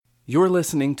You're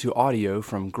listening to audio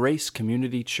from Grace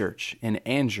Community Church in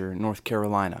Angier, North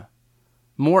Carolina.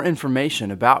 More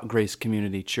information about Grace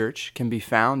Community Church can be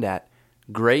found at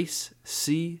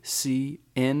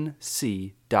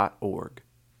graceccnc.org.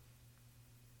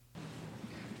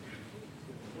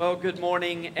 Well, good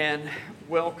morning and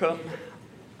welcome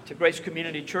to Grace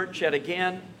Community Church yet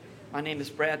again. My name is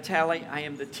Brad Talley. I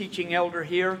am the teaching elder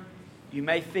here. You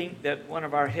may think that one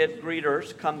of our head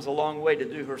greeters comes a long way to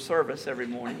do her service every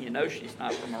morning. You know she's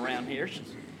not from around here.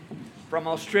 She's from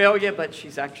Australia, but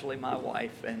she's actually my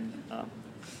wife. And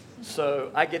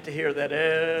so I get to hear that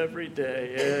every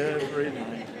day, every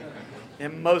night.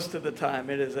 And most of the time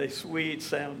it is a sweet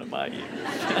sound to my ears.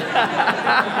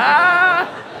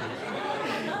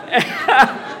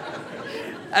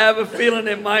 I have a feeling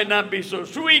it might not be so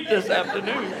sweet this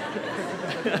afternoon.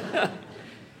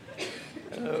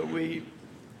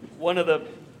 One of the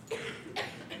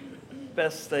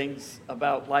best things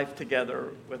about life together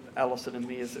with Allison and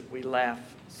me is that we laugh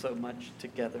so much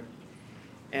together.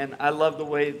 And I love the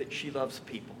way that she loves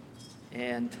people.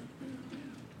 And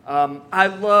I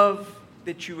love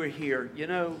that you are here. You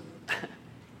know,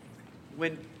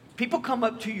 when people come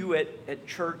up to you at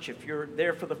church, if you're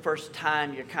there for the first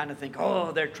time, you kind of think,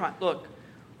 oh, they're trying. Look,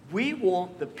 we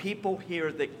want the people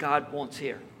here that God wants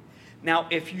here. Now,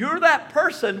 if you're that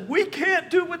person, we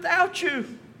can't do without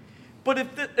you. But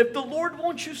if the Lord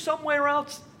wants you somewhere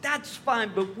else, that's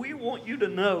fine. But we want you to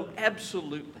know,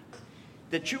 absolutely,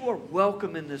 that you are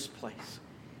welcome in this place.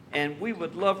 And we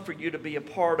would love for you to be a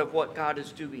part of what God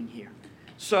is doing here.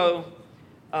 So,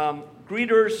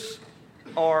 greeters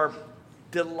are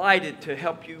delighted to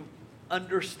help you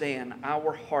understand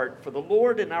our heart for the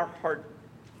Lord and our heart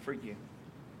for you.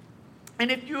 And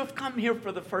if you have come here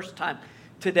for the first time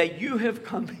today, you have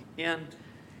come in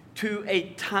to a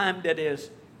time that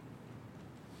is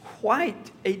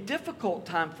quite a difficult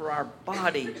time for our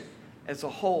body as a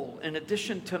whole, in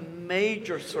addition to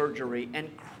major surgery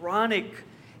and chronic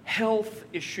health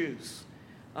issues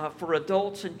for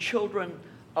adults and children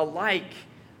alike.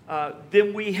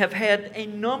 Then we have had a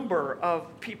number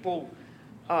of people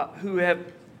who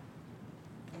have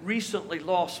recently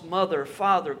lost mother,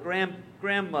 father,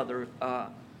 grandmother,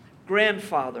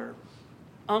 grandfather,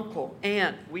 uncle,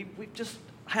 aunt. We've just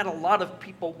had a lot of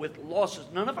people with losses.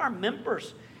 None of our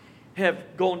members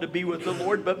have gone to be with the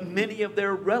Lord, but many of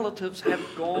their relatives have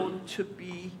gone to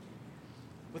be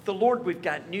with the Lord. We've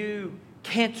got new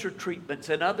cancer treatments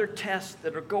and other tests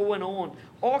that are going on,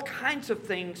 all kinds of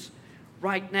things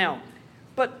right now.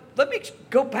 But let me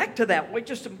go back to that,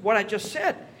 what I just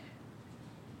said.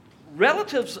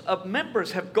 Relatives of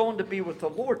members have gone to be with the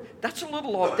Lord. That's a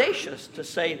little audacious to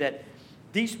say that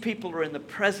these people are in the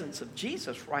presence of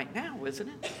Jesus right now, isn't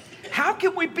it? How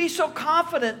can we be so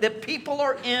confident that people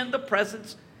are in the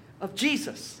presence of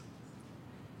Jesus?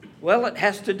 Well, it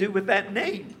has to do with that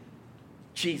name,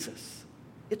 Jesus.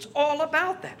 It's all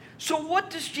about that. So what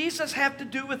does Jesus have to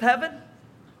do with heaven?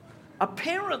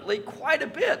 Apparently quite a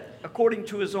bit, according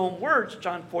to his own words,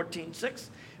 John 14:6.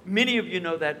 Many of you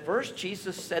know that verse.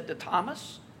 Jesus said to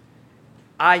Thomas,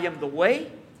 I am the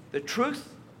way, the truth,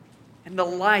 and the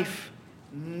life.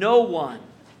 No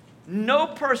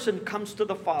person comes to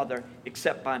the Father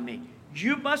except by me.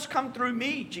 You must come through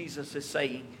me, Jesus is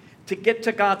saying, to get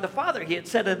to God the Father. He had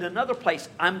said in another place,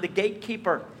 I'm the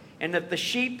gatekeeper. And if the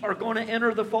sheep are going to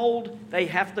enter the fold, they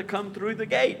have to come through the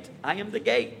gate. I am the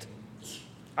gate.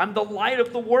 I'm the light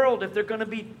of the world. If they're going to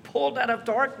be pulled out of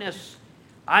darkness,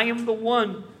 I am the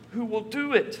one who will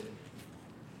do it.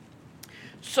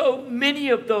 So many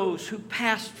of those who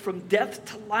passed from death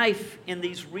to life in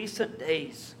these recent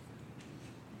days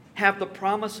have the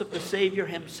promise of the Savior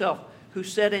himself, who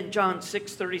said in John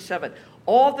 6:37,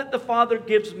 all that the Father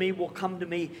gives me will come to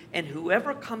me, and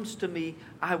whoever comes to me,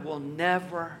 I will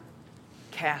never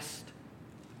cast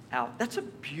out. That's a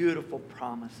beautiful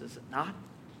promise, is it not?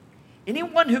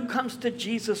 Anyone who comes to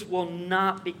Jesus will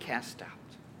not be cast out.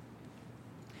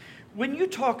 When you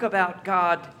talk about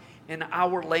God in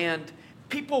our land,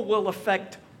 people will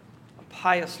affect a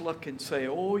pious look and say,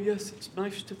 oh yes, it's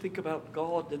nice to think about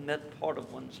God in that part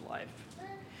of one's life.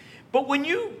 But when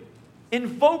you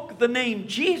invoke the name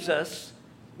Jesus,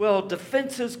 well,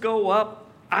 defenses go up,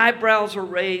 eyebrows are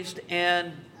raised,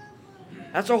 and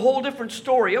that's a whole different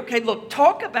story. Okay, look,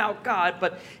 talk about God,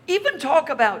 but even talk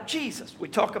about Jesus. We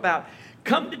talk about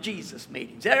come to Jesus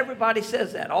meetings. Everybody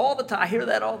says that all the time. I hear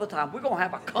that all the time. We're going to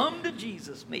have a come to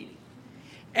Jesus meeting.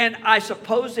 And I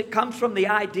suppose it comes from the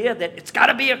idea that it's got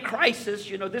to be a crisis.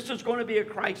 You know, this is going to be a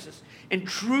crisis. And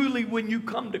truly, when you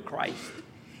come to Christ,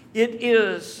 it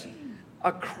is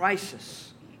a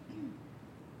crisis.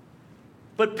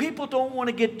 But people don't want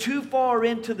to get too far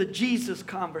into the Jesus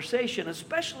conversation,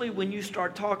 especially when you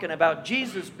start talking about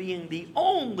Jesus being the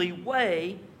only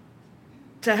way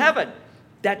to heaven.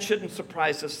 That shouldn't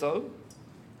surprise us, though.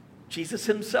 Jesus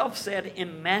himself said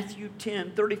in Matthew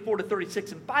 10, 34 to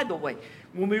 36, and by the way,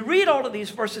 when we read all of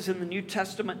these verses in the New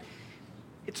Testament,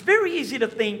 it's very easy to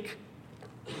think,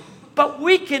 but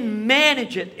we can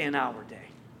manage it in our day.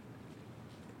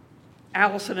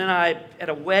 Allison and I, at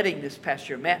a wedding this past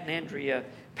year, Matt and Andrea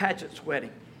Paget's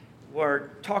wedding, were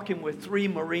talking with 3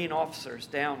 Marine officers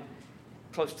down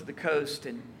close to the coast,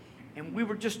 and we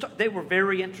were they were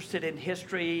very interested in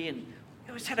history, and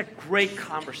we just had a great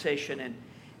conversation,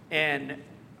 and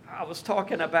I was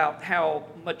talking about how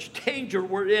much danger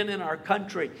we're in our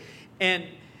country, and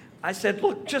I said,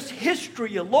 look, just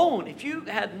history alone, if you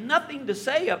had nothing to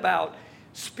say about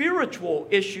spiritual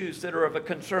issues that are of a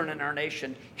concern in our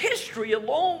nation, history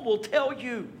alone will tell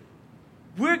you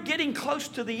we're getting close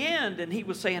to the end. And he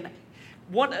was saying,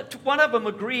 one of them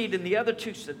agreed, and the other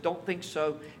 2 said, don't think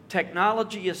so.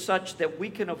 Technology is such that we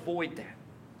can avoid that.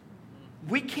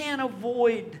 We can't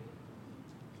avoid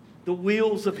the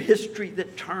wheels of history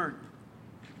that turn.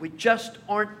 We just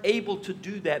aren't able to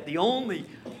do that. The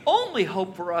only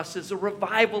hope for us is a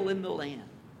revival in the land.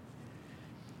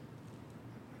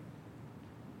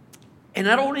 And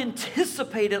I don't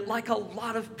anticipate it like a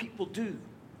lot of people do,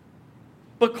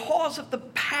 because of the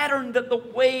pattern, that the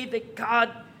way that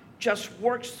God just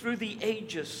works through the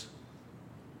ages.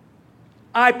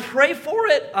 I pray for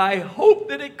it. I hope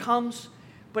that it comes.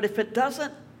 But if it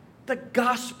doesn't, the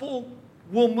gospel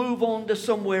will move on to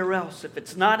somewhere else. If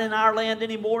it's not in our land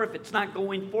anymore, if it's not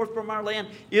going forth from our land,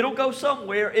 it'll go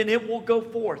somewhere and it will go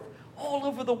forth. All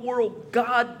over the world,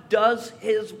 God does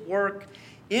his work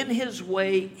in his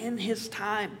way, in his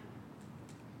time.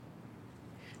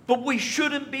 But we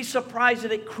shouldn't be surprised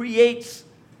that it creates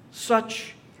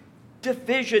such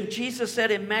division. Jesus said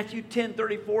in Matthew 10,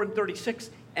 34 and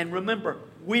 36, and remember,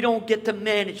 we don't get to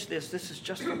manage this. This is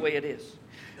just the way it is.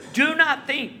 Do not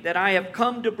think that I have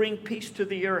come to bring peace to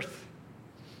the earth.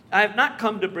 I have not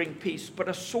come to bring peace, but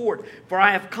a sword. For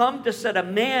I have come to set a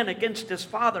man against his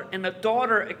father, and a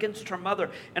daughter against her mother,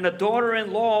 and a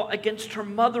daughter-in-law against her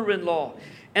mother-in-law.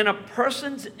 And a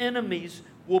person's enemies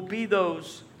will be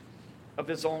those of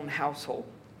his own household.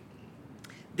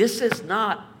 This is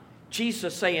not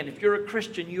Jesus saying, if you're a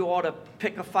Christian, you ought to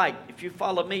pick a fight. If you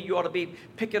follow me, you ought to be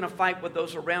picking a fight with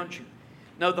those around you.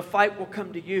 No, the fight will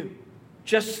come to you.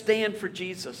 Just stand for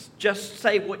Jesus. Just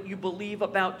say what you believe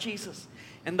about Jesus.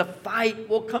 And the fight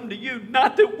will come to you.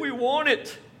 Not that we want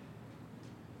it,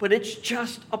 but it's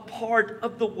just a part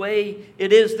of the way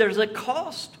it is. There's a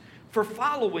cost for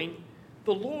following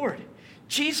the Lord.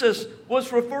 Jesus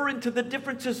was referring to the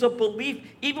differences of belief,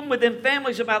 even within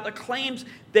families, about the claims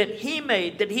that he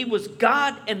made, that he was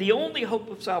God and the only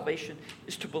hope of salvation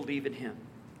is to believe in him.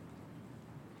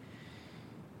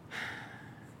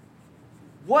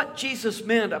 What Jesus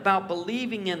meant about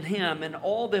believing in him and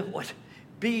all that would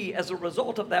be as a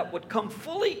result of that would come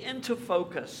fully into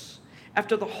focus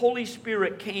after the Holy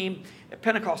Spirit came at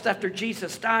Pentecost, after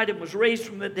Jesus died and was raised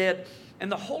from the dead,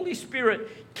 and the Holy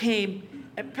Spirit came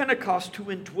at Pentecost to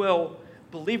indwell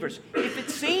believers. If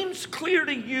it seems clear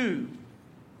to you,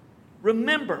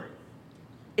 remember,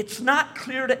 it's not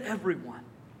clear to everyone.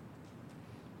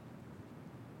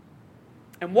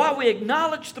 And while we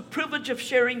acknowledge the privilege of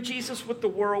sharing Jesus with the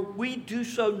world, we do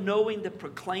so knowing that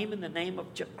proclaiming the name of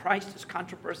Christ is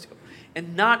controversial,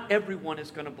 and not everyone is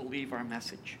going to believe our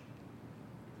message.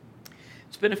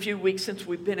 It's been a few weeks since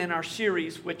we've been in our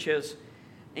series, which is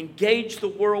Engage the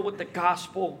World with the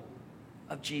Gospel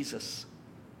of Jesus.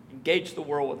 Engage the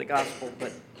world with the gospel,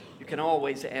 but you can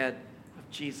always add of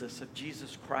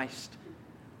Jesus Christ.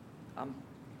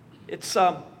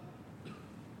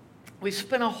 We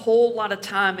spent a whole lot of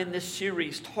time in this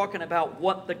series talking about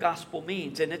what the gospel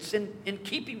means. And it's in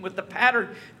keeping with the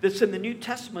pattern that's in the New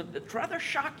Testament that's rather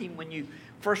shocking when you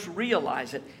first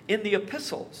realize it. In the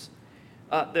epistles,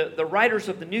 the writers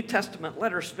of the New Testament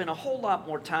letters spent a whole lot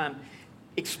more time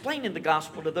explaining the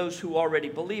gospel to those who already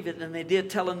believe it than they did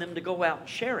telling them to go out and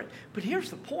share it. But here's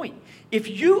the point. If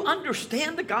you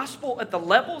understand the gospel at the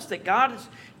levels that God is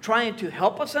trying to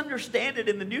help us understand it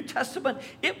in the New Testament,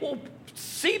 it will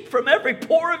seep from every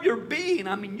pore of your being.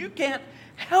 I mean, you can't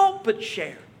help but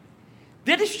share.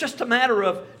 Then it's just a matter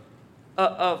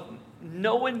of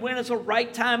knowing when is a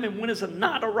right time and when is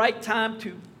not a right time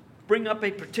to bring up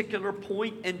a particular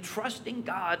point and trusting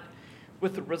God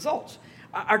with the results.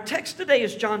 Our text today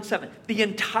is John 7, the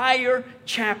entire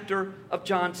chapter of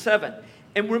John 7.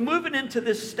 And we're moving into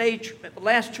this stage, the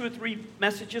last 2 or 3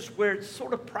 messages, where it's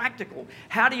sort of practical.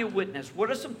 How do you witness?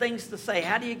 What are some things to say?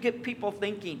 How do you get people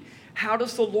thinking? How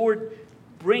does the Lord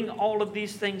bring all of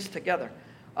these things together?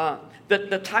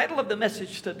 The title of the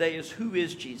message today is Who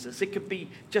is Jesus? It could be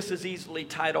just as easily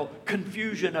titled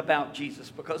Confusion About Jesus,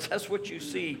 because that's what you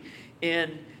see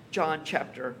in John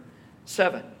chapter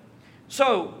 7.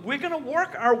 So we're going to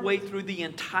work our way through the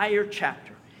entire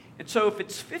chapter. And so if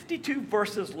it's 52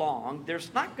 verses long,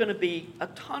 there's not going to be a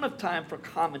ton of time for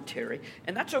commentary,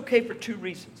 and that's okay for 2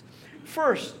 reasons.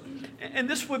 First, and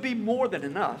this would be more than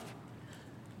enough,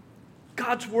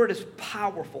 God's word is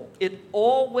powerful. It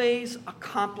always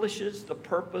accomplishes the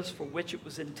purpose for which it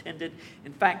was intended.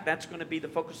 In fact, that's going to be the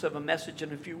focus of a message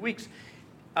in a few weeks,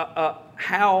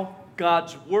 how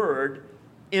God's word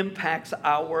impacts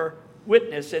our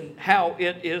witness and how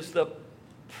it is the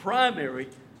primary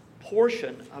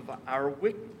portion of our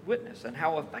witness and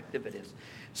how effective it is.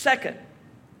 Second,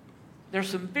 there's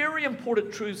some very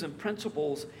important truths and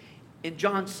principles in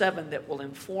John 7 that will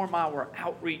inform our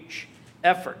outreach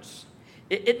efforts.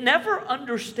 It never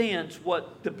understands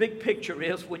what the big picture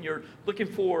is when you're looking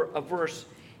for a verse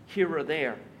here or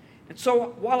there. And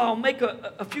so while I'll make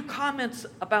a few comments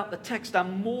about the text,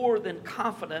 I'm more than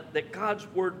confident that God's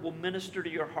word will minister to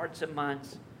your hearts and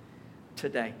minds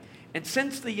today. And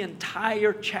since the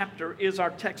entire chapter is our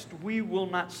text, we will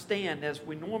not stand as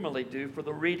we normally do for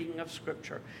the reading of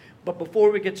Scripture. But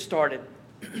before we get started,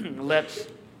 let's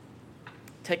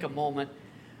take a moment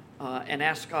and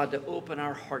ask God to open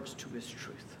our hearts to His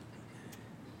truth.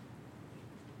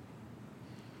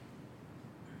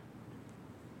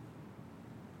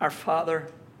 Our Father,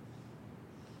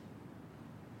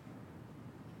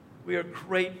 we are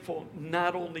grateful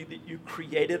not only that you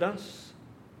created us,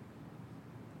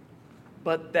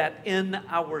 but that in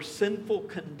our sinful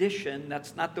condition,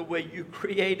 that's not the way you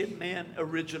created man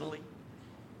originally.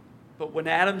 But when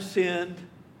Adam sinned,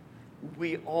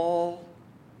 we all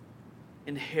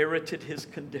inherited his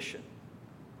condition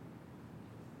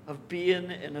of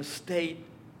being in a state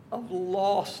of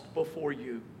lost before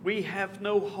you. We have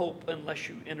no hope unless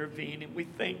you intervene, and we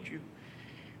thank you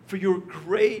for your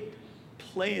great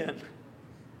plan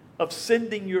of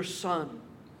sending your Son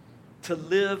to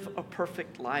live a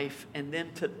perfect life and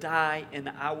then to die in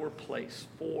our place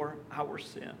for our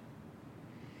sin.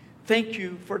 Thank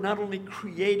you for not only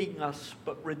creating us,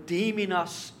 but redeeming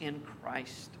us in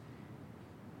Christ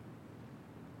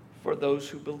for those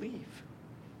who believe.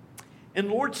 And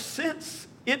Lord, since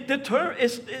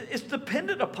it's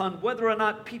dependent upon whether or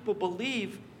not people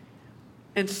believe,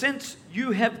 and since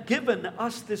you have given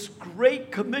us this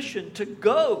great commission to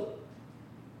go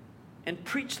and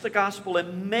preach the gospel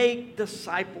and make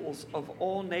disciples of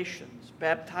all nations,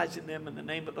 baptizing them in the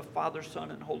name of the Father, Son,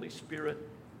 and Holy Spirit,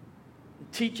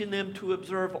 and teaching them to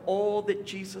observe all that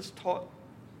Jesus taught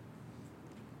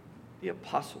the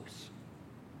apostles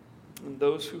and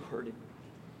those who heard him.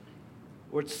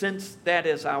 Lord, since that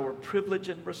is our privilege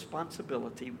and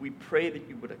responsibility, we pray that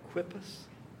you would equip us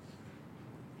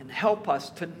and help us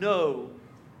to know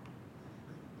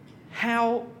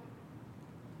how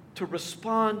to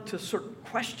respond to certain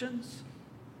questions,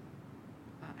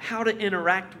 how to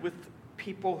interact with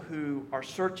people who are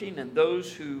searching and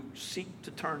those who seek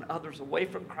to turn others away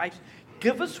from Christ.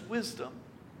 Give us wisdom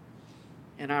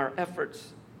in our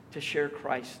efforts to share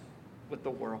Christ with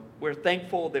the world. We're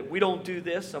thankful that we don't do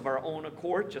this of our own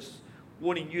accord, just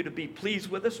wanting you to be pleased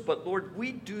with us, but Lord,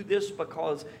 we do this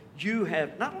because you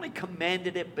have not only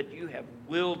commanded it, but you have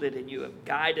willed it and you have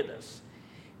guided us.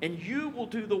 And you will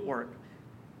do the work.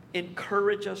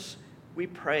 Encourage us, we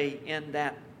pray, in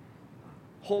that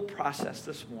whole process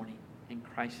this morning. In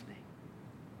Christ's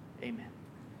name, amen.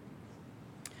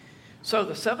 So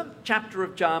the 7th chapter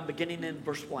of John, beginning in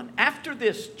verse 1. After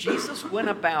this, Jesus went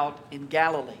about in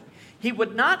Galilee. He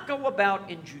would not go about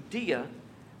in Judea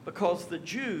because the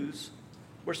Jews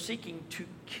were seeking to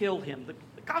kill him.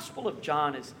 The Gospel of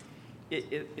John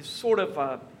is sort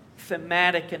of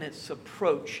thematic in its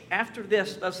approach. After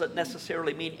this doesn't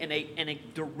necessarily mean in a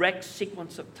direct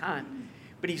sequence of time,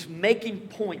 but he's making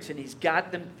points and he's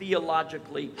got them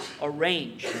theologically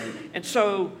arranged. And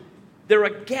so there are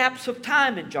gaps of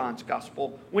time in John's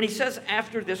gospel. When he says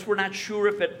after this, we're not sure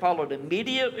if it followed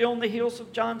immediately on the heels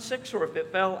of John 6 or if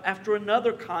it fell after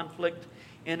another conflict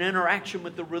and interaction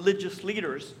with the religious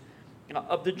leaders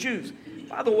of the Jews.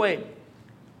 By the way,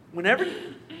 whenever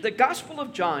the Gospel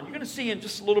of John, you're going to see in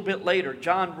just a little bit later,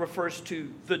 John refers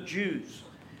to the Jews.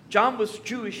 John was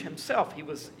Jewish himself. He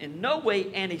was in no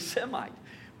way anti-Semite.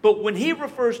 But when he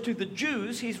refers to the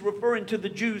Jews, he's referring to the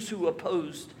Jews who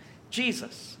opposed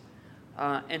Jesus.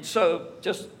 And so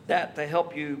just that to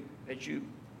help you as you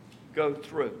go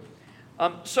through.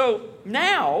 So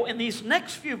now, in these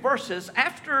next few verses,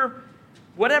 after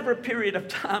whatever period of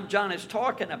time John is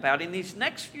talking about, in these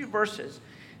next few verses,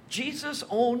 Jesus'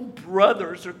 own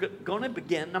brothers are going to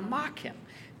begin to mock him.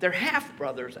 They're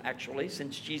half-brothers, actually,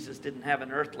 since Jesus didn't have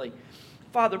an earthly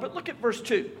father. But look at verse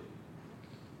 2.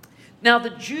 Now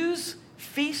the Jews'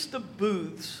 Feast of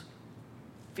Booths,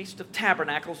 Feast of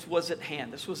Tabernacles, was at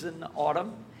hand. This was in the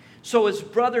autumn. So his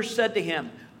brothers said to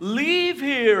him, "Leave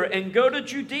here and go to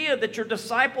Judea, that your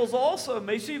disciples also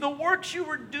may see the works you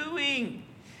were doing.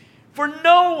 For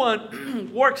no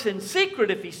one works in secret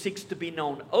if he seeks to be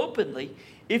known openly.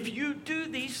 If you do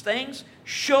these things,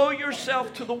 show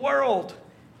yourself to the world."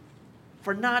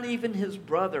 For not even his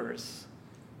brothers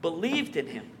believed in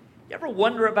him. You ever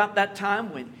wonder about that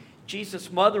time when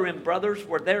Jesus' mother and brothers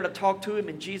were there to talk to him,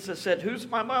 and Jesus said, "Who's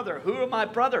my mother? Who are my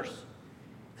brothers?"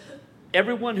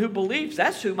 Everyone who believes,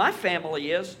 that's who my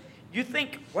family is. You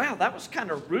think, wow, that was kind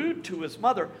of rude to his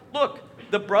mother. Look,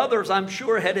 the brothers, I'm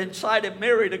sure, had incited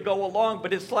Mary to go along,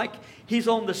 but it's like he's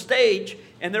on the stage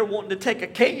and they're wanting to take a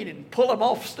cane and pull him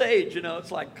off stage. You know,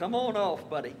 it's like, come on off,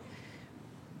 buddy.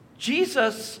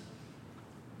 Jesus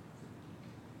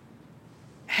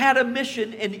had a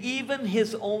mission, and even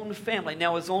his own family.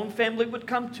 Now, his own family would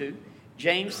come too.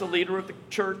 James, the leader of the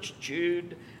church,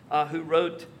 Jude, who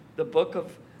wrote the book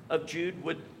of Jude,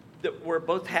 that were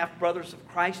both half-brothers of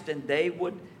Christ, and they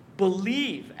would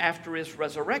believe after his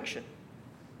resurrection.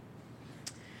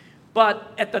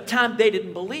 But at the time they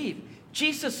didn't believe.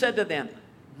 Jesus said to them,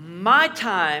 "My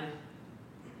time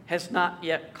has not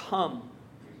yet come,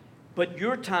 but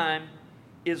your time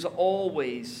is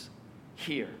always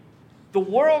here. The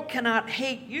world cannot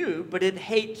hate you, but it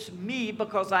hates me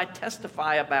because I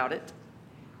testify about it,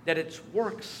 that its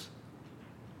works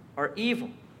are evil."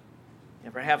 You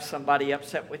ever have somebody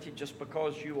upset with you just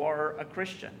because you are a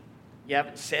Christian? You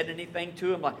haven't said anything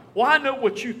to them like, "Well, I know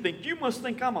what you think. You must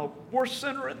think I'm a worst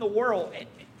sinner in the world."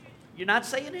 You're not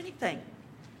saying anything.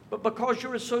 But because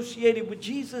you're associated with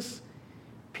Jesus,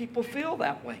 people feel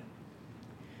that way.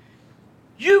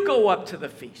 You go up to the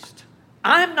feast.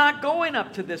 I'm not going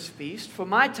up to this feast, for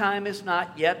my time is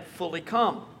not yet fully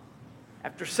come.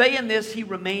 After saying this, he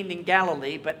remained in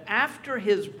Galilee, but after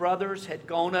his brothers had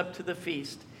gone up to the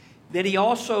feast, then he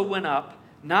also went up,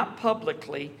 not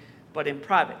publicly, but in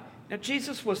private. Now,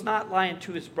 Jesus was not lying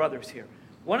to his brothers here.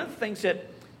 One of the things that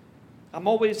I'm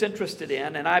always interested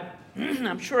in, and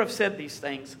I'm sure I've said these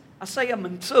things. I say them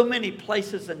in so many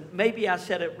places, and maybe I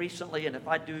said it recently, and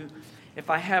if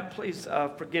I have, please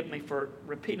forgive me for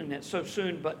repeating it so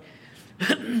soon. But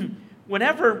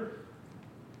whenever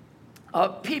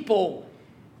people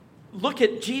look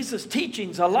at Jesus'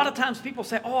 teachings, a lot of times people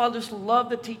say, "Oh, I just love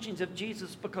the teachings of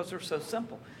Jesus because they're so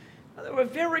simple." They were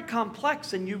very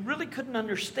complex, and you really couldn't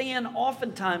understand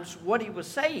oftentimes what he was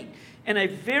saying. And a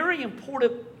very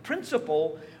important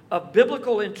principle of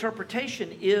biblical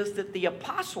interpretation is that the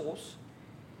apostles,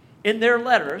 in their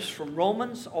letters from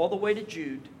Romans all the way to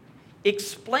Jude,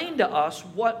 explained to us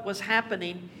what was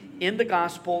happening in the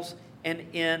Gospels and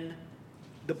in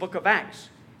the book of Acts.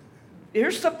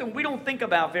 Here's something we don't think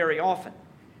about very often.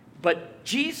 But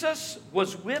Jesus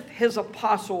was with his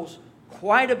apostles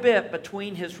quite a bit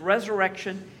between his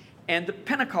resurrection and the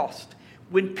Pentecost.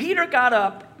 When Peter got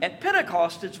up at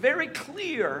Pentecost, it's very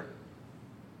clear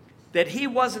that he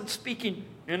wasn't speaking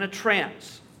in a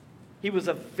trance. He was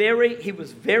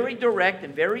very direct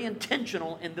and very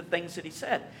intentional in the things that he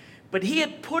said. But he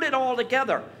had put it all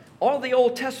together. All the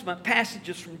Old Testament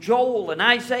passages from Joel and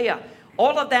Isaiah,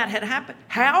 all of that had happened.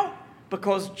 How?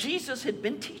 Because Jesus had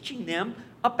been teaching them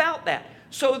about that.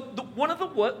 So one of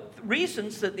the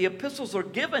reasons that the epistles are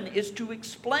given is to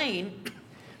explain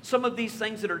some of these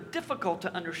things that are difficult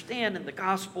to understand in the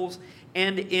Gospels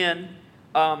and in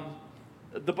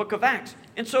the book of Acts.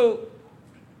 And so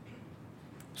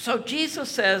Jesus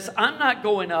says, "I'm not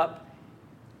going up.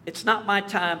 It's not my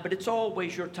time, but it's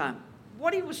always your time."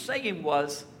 What he was saying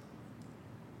was,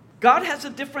 God has a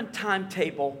different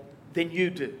timetable than you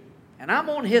do. And I'm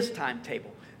on his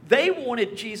timetable. They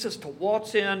wanted Jesus to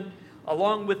waltz in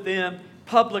along with them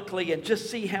publicly and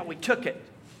just see how he took it.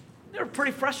 They were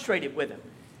pretty frustrated with him.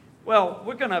 Well,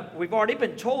 we've already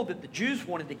been told that the Jews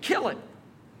wanted to kill him.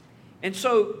 And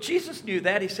so Jesus knew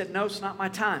that. He said, "No, it's not my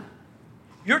time.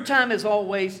 Your time is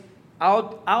always,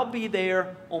 I'll be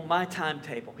there on my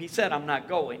timetable." He said, "I'm not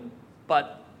going,"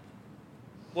 but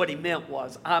what he meant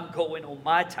was, I'm going on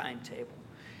my timetable,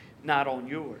 not on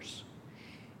yours.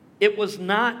 It was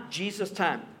not Jesus'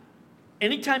 time.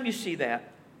 Anytime you see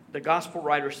that, the gospel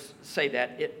writers say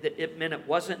that, it meant it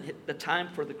wasn't the time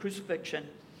for the crucifixion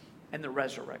and the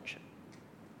resurrection.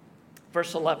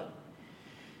 Verse 11.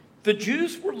 The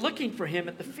Jews were looking for him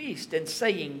at the feast and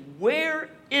saying, "Where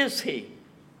is he?"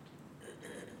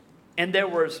 And there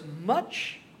was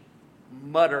much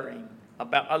muttering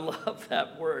about, I love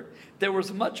that word. There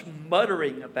was much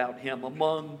muttering about him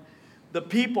among the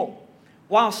people.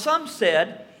 While some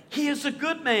said, "He is a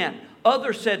good man."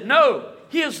 Others said, "No,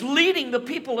 he is leading the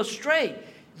people astray."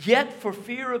 Yet for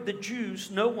fear of the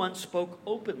Jews, no one spoke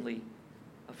openly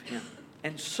of him.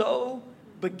 And so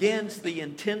begins the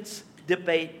intense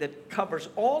debate that covers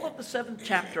all of the 7th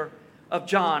chapter of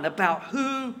John about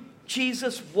who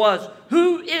Jesus was.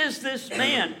 Who is this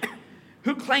man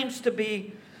who claims to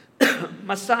be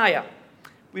Messiah?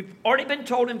 We've already been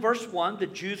told in verse 1 the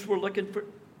Jews were looking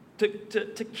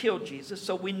to kill Jesus.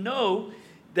 So we know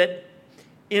that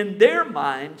in their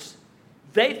minds,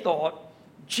 they thought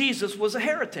Jesus was a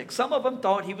heretic. Some of them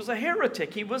thought he was a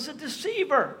heretic. He was a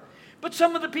deceiver. But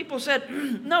some of the people said,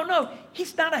 no,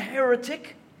 he's not a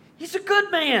heretic. He's a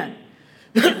good man.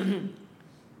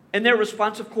 And their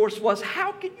response, of course, was,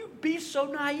 how can you be so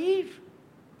naive?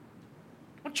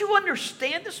 Don't you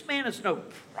understand this man is no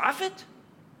prophet?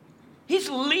 He's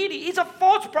a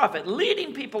false prophet,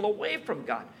 leading people away from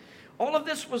God. All of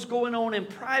this was going on in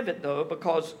private, though,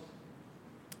 because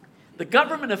the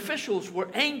government officials were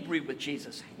angry with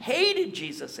Jesus, hated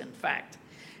Jesus, in fact,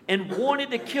 and wanted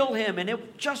to kill him, and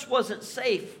it just wasn't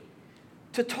safe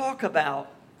to talk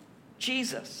about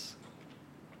Jesus.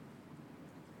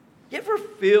 You ever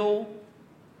feel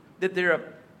that there are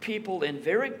people in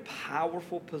very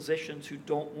powerful positions who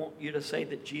don't want you to say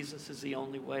that Jesus is the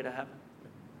only way to heaven?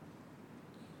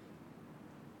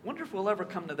 Wonder if we'll ever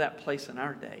come to that place in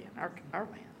our day, in our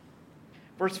land.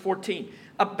 Verse 14,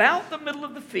 about the middle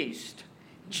of the feast,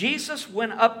 Jesus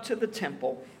went up to the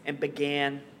temple and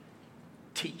began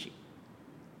teaching.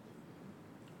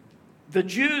 The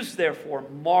Jews therefore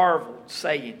marveled,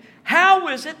 saying, how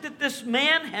is it that this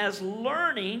man has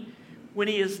learning when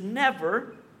he has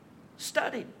never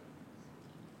studied?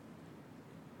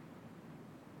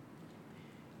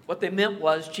 What they meant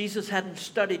was Jesus hadn't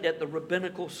studied at the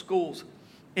rabbinical schools,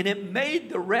 and it made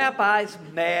the rabbis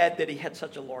mad that he had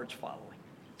such a large following.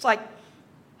 It's like,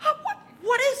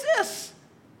 what is this?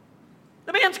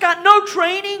 The man's got no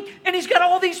training, and he's got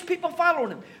all these people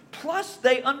following him. Plus,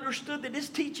 they understood that his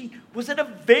teaching was at a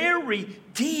very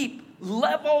deep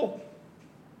level.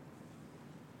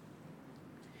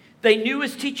 They knew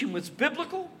his teaching was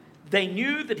biblical. They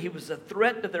knew that he was a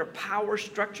threat to their power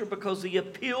structure because he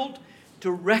appealed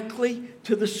directly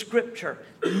to the scripture,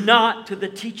 not to the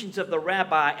teachings of the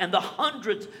rabbi and the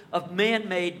hundreds of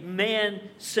man-made,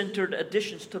 man-centered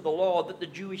additions to the law that the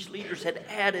Jewish leaders had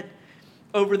added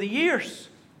over the years.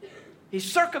 He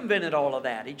circumvented all of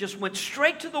that. He just went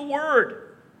straight to the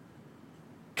Word.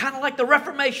 Kind of like the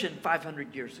Reformation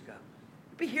 500 years ago.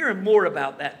 We'll be hearing more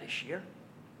about that this year.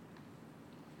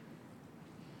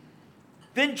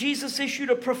 Then Jesus issued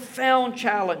a profound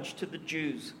challenge to the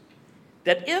Jews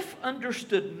that, if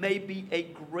understood, may be a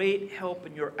great help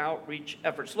in your outreach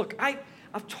efforts. Look,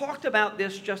 I've talked about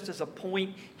this just as a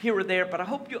point here or there, but I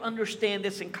hope you understand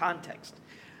this in context.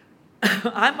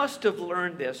 I must have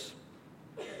learned this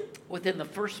within the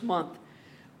first month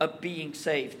of being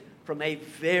saved from a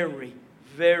very,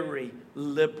 very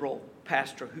liberal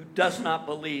pastor who does not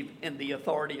believe in the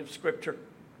authority of Scripture.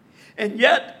 And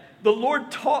yet, the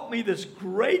Lord taught me this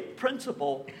great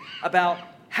principle about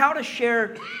how to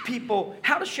share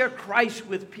Christ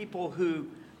with people who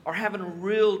are having a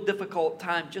real difficult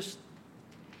time just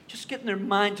getting their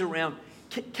minds around,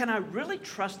 can I really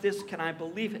trust this? Can I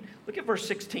believe it? Look at verse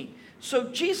 16. So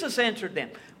Jesus answered them,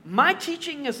 my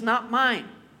teaching is not mine,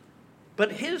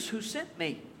 but his who sent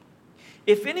me.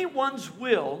 If anyone's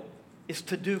will is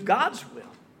to do God's will,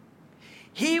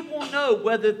 he will know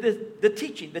whether the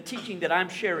teaching that I'm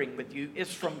sharing with you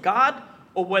is from God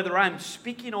or whether I'm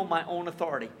speaking on my own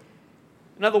authority.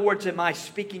 In other words, am I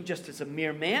speaking just as a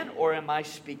mere man, or am I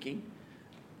speaking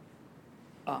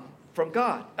from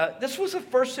God? This was a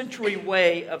first century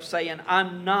way of saying,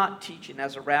 I'm not teaching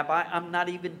as a rabbi. I'm not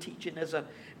even teaching as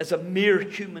a mere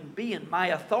human being. My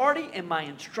authority and my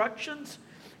instructions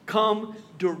come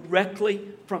directly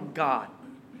from God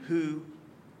who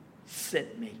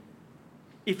sent me.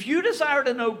 If you desire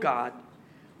to know God,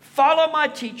 follow my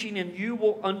teaching and you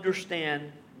will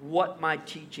understand that my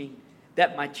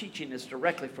teaching is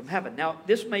directly from heaven. Now,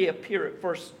 this may appear at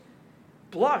first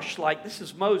blush like this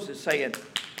is Moses saying,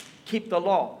 keep the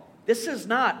law. This is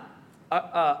not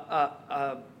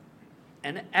an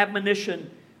admonition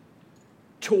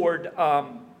toward or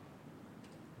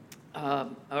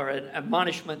an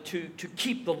admonishment to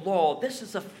keep the law. This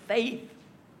is a faith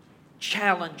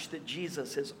challenge that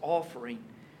Jesus is offering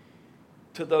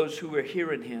to those who were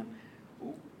hearing him.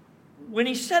 When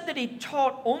he said that he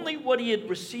taught only what he had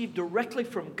received directly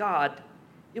from God,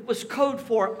 it was code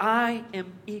for I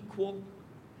am equal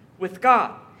with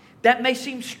God. That may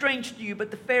seem strange to you,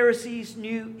 but the Pharisees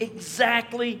knew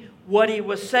exactly what he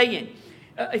was saying.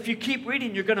 If you keep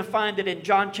reading, you're going to find that in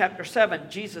John chapter 7,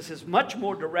 Jesus is much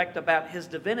more direct about his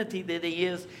divinity than he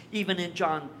is even in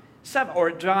John 7. Or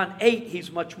in John 8,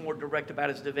 he's much more direct about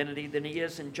his divinity than he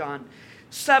is in John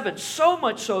 7. So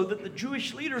much so that the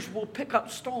Jewish leaders will pick up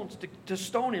stones to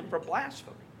stone him for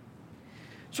blasphemy.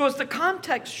 So as the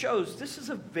context shows, this is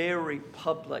a very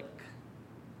public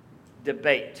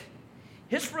debate.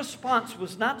 His response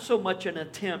was not so much an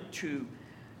attempt to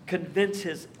convince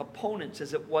his opponents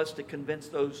as it was to convince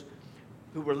those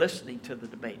who were listening to the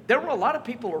debate. There were a lot of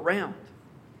people around.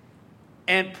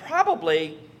 And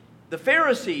probably the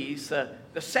Pharisees,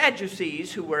 the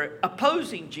Sadducees who were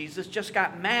opposing Jesus just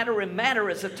got madder and madder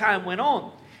as the time went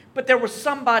on. But there was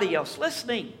somebody else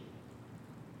listening.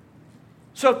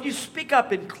 So if you speak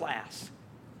up in class,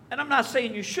 and I'm not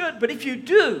saying you should, but if you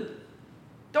do,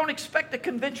 don't expect to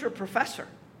convince your professor.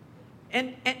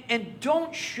 And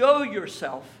don't show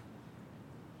yourself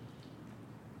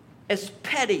as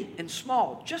petty and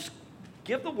small. Just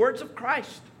give the words of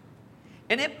Christ.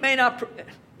 And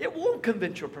it won't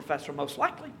convince your professor most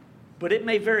likely, but it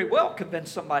may very well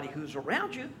convince somebody who's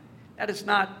around you. That is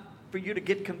not for you to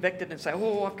get convicted and say,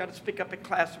 oh, I've got to speak up in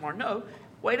class tomorrow. No,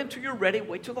 wait until you're ready.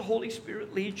 Wait till the Holy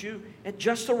Spirit leads you at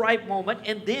just the right moment,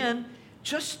 and then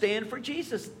just stand for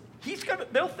Jesus.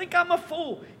 They'll think I'm a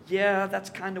fool. Yeah, that's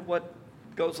kind of what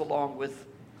goes along with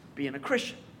being a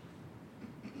Christian.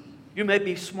 You may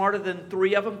be smarter than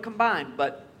 3 of them combined,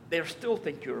 but they'll still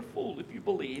think you're a fool if you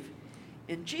believe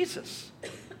in Jesus.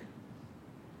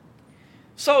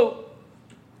 So,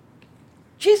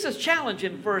 Jesus' challenge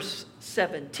in verse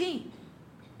 17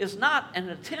 is not an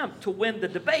attempt to win the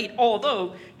debate,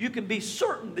 although you can be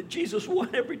certain that Jesus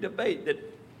won every debate that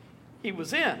he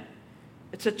was in.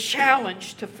 It's a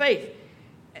challenge to faith.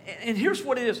 And here's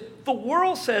what it is. The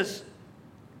world says,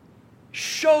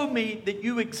 show me that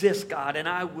you exist, God, and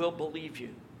I will believe you.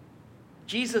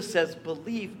 Jesus says,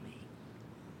 believe me,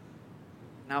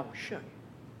 and I will show you.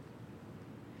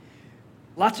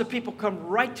 Lots of people come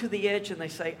right to the edge and they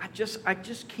say, I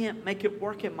just can't make it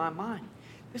work in my mind.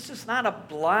 This is not a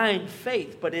blind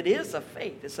faith, but it is a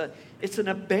faith. It's an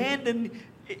abandoned,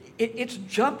 it's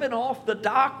jumping off the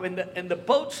dock and the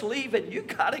boat's leaving.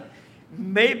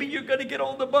 Maybe you're going to get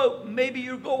on the boat. Maybe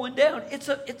you're going down. It's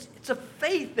a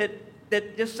faith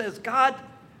that just says, God,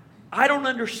 I don't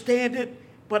understand it,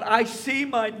 but I see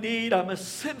my need. I'm a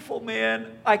sinful man.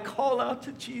 I call out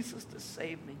to Jesus to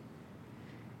save me.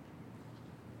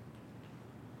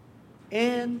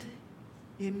 And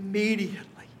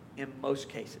immediately, in most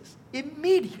cases,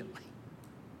 immediately,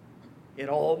 it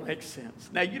all makes sense.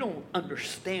 Now, you don't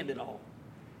understand it all,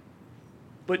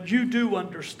 but you do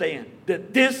understand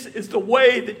that this is the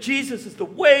way, that Jesus is the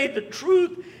way, the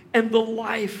truth, and the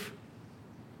life.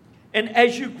 And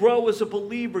as you grow as a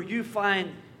believer, you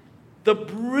find the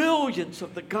brilliance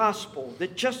of the gospel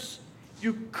that just,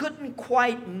 you couldn't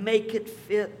quite make it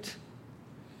fit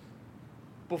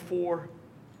before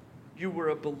you were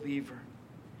a believer.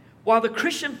 While the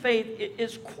Christian faith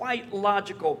is quite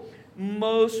logical,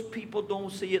 most people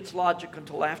don't see its logic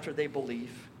until after they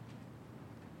believe.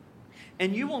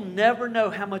 And you will never know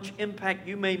how much impact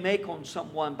you may make on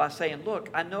someone by saying,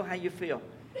 look, I know how you feel.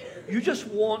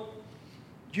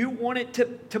 You want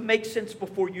it to make sense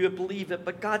before you believe it,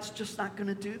 but God's just not going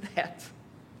to do that.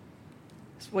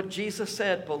 It's what Jesus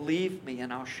said, believe me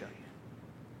and I'll show you.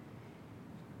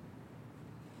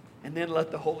 And then let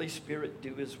the Holy Spirit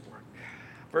do his work.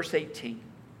 Verse 18.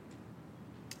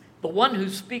 The one who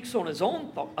speaks on his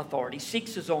own authority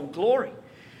seeks his own glory.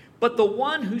 But the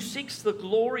one who seeks the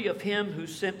glory of him who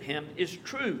sent him is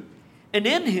true. And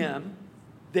in him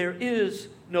there is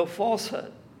no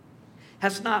falsehood.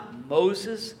 Has not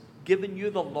Moses given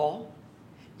you the law?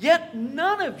 Yet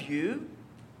none of you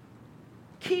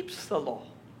keeps the law.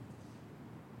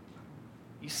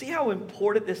 You see how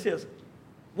important this is?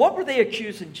 What were they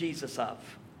accusing Jesus of?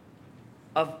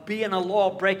 Of being a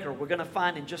lawbreaker. We're going to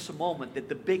find in just a moment that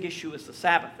the big issue is the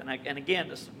Sabbath. And again,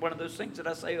 this is one of those things that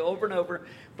I say over and over,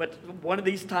 but one of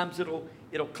these times it'll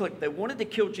click. They wanted to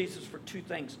kill Jesus for 2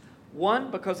 things.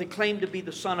 1, because he claimed to be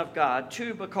the Son of God.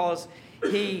 2, because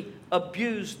he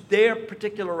abused their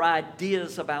particular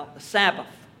ideas about the Sabbath.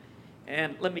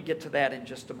 And let me get to that in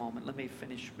just a moment. Let me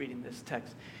finish reading this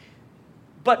text.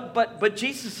 But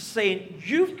Jesus is saying,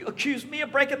 you accuse me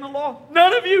of breaking the law?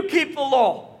 None of you keep the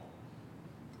law.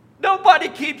 Nobody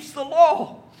keeps the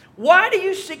law. Why do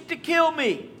you seek to kill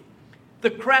me? The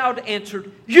crowd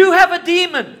answered, "You have a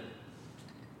demon.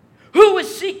 Who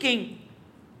is seeking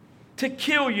to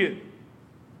kill you?"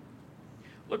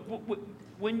 Look,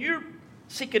 when you're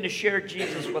seeking to share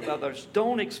Jesus with others,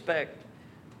 don't expect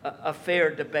a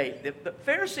fair debate. The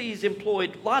Pharisees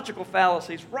employed logical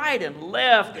fallacies right and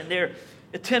left in their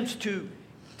attempts to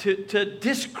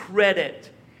discredit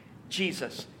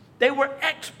Jesus. They were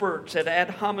experts at ad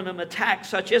hominem attacks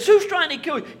such as, "Who's trying to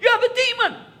kill you? You have a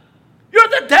demon. You're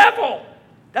the devil."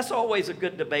 That's always a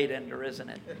good debate ender, isn't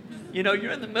it? You know,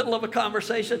 you're in the middle of a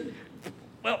conversation.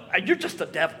 "Well, you're just a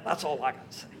devil." That's all I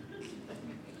can say.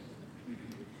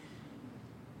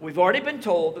 We've already been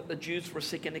told that the Jews were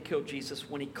seeking to kill Jesus.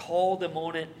 When he called them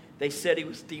on it, they said he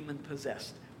was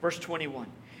demon-possessed. Verse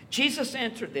 21. Jesus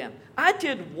answered them, "I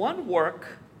did one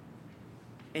work,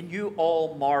 and you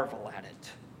all marvel at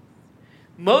it.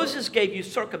 Moses gave you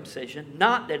circumcision,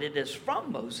 not that it is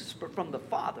from Moses, but from the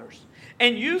fathers.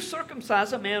 And you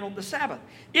circumcise a man on the Sabbath.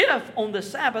 If on the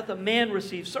Sabbath a man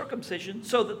receives circumcision,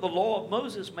 so that the law of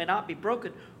Moses may not be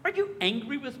broken, are you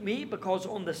angry with me because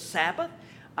on the Sabbath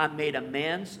I made a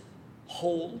man's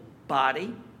whole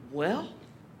body well?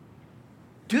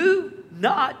 Do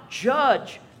not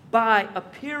judge by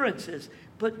appearances,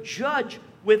 but judge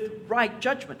with right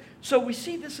judgment." So we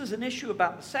see this is an issue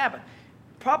about the Sabbath.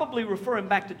 Probably referring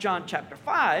back to John chapter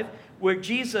 5, where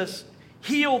Jesus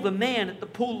healed the man at the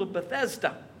pool of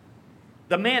Bethesda.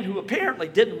 The man who apparently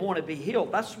didn't want to be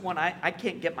healed. That's one I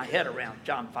can't get my head around,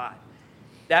 John 5.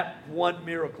 That one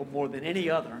miracle more than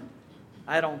any other,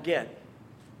 I don't get.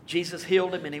 Jesus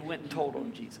healed him and he went and told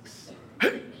on Jesus.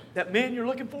 "Hey, that man you're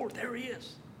looking for, there he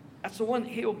is. That's the one that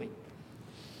healed me."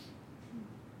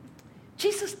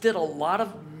 Jesus did a lot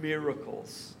of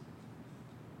miracles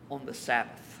on the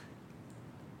Sabbath.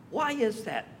 Why is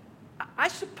that? I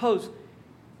suppose,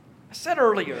 I said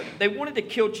earlier, they wanted to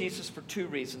kill Jesus for two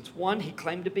reasons. One, he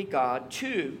claimed to be God.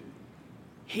 Two,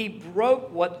 he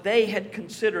broke what they had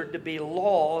considered to be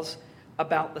laws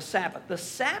about the Sabbath. The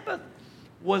Sabbath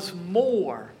was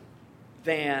more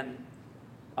than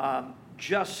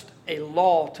just a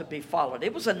law to be followed.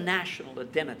 It was a national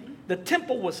identity. The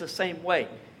temple was the same way.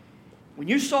 When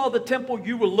you saw the temple,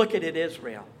 you were looking at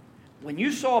Israel. When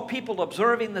you saw people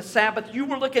observing the Sabbath, you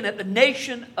were looking at the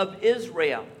nation of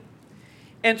Israel.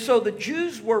 And so the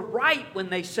Jews were right when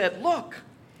they said, "Look,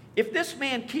 if this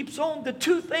man keeps on, the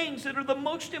two things that are the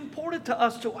most important to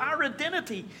us, to our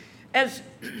identity as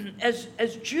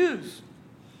Jews,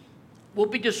 will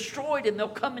be destroyed, and they'll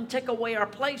come and take away our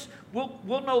place. We'll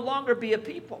no longer be a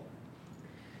people."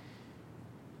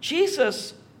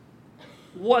 Jesus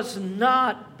was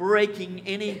not breaking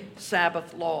any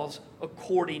Sabbath laws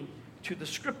according to the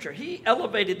Scripture. He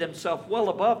elevated himself well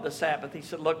above the Sabbath. He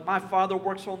said, "Look, my Father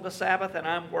works on the Sabbath, and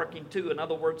I'm working too. In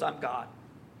other words, I'm God."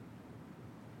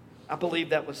 I believe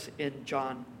that was in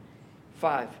John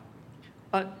 5.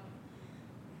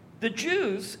 The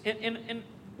Jews, in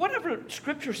whatever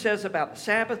Scripture says about the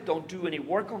Sabbath, don't do any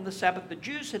work on the Sabbath, the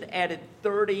Jews had added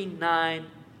 39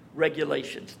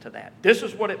 regulations to that. This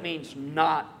is what it means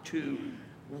not to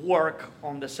work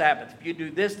on the Sabbath. If you do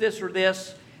this, this, or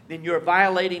this, then you're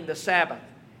violating the Sabbath.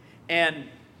 And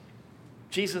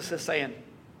Jesus is saying,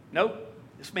 nope,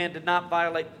 this man did not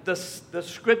violate. The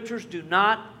Scriptures do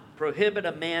not prohibit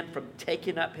a man from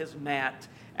taking up his mat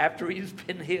after he's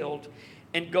been healed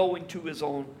and going to his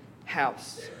own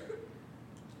house.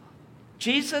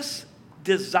 Jesus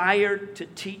desired to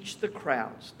teach the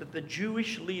crowds that the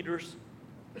Jewish leaders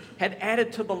had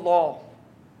added to the law,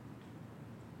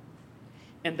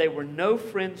 and they were no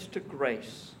friends to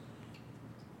grace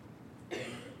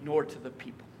nor to the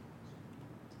people.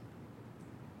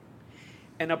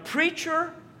 And a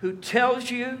preacher who tells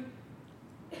you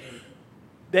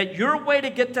that your way to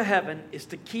get to heaven is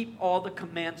to keep all the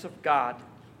commands of God,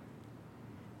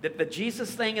 that the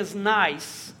Jesus thing is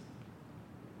nice,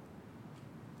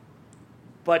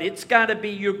 but it's got to be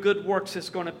your good works that's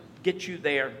going to get you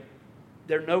there.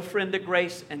 They're no friend to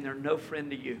grace, and they're no friend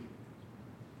to you.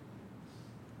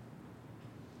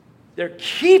 They're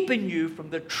keeping you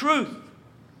from the truth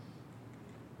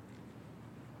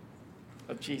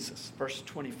of Jesus. Verse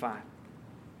 25.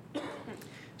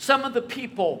 Some of the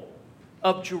people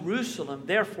of Jerusalem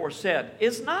therefore said,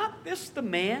 "Is not this the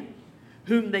man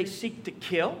whom they seek to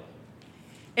kill?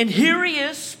 And here he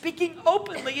is speaking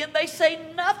openly, and they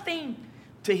say nothing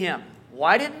to him."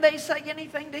 Why didn't they say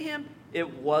anything to him?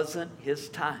 It wasn't his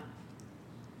time.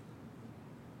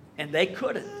 And they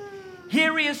couldn't.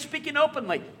 Here he is speaking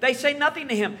openly. They say nothing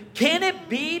to him. Can it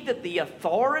be that the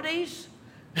authorities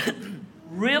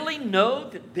really know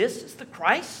that this is the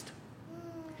Christ?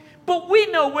 But we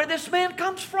know where this man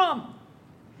comes from,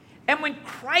 And when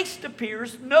Christ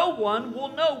appears, no one will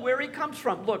know where he comes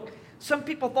from. Look, some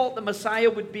people thought the Messiah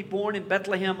would be born in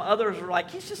Bethlehem. Others are like,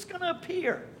 he's just going to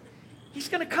appear. He's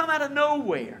going to come out of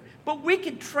nowhere. But we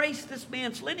can trace this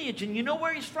man's lineage. And you know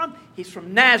where he's from? He's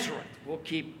from Nazareth. We'll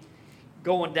keep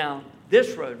going down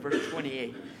this road, verse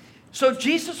 28. So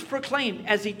Jesus proclaimed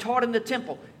as he taught in the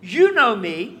temple, you know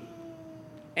me,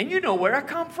 and you know where I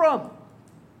come from.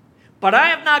 But I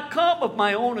have not come of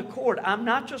my own accord. I'm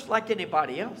not just like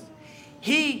anybody else.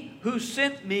 He who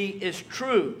sent me is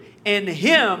true, and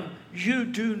him you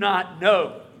do not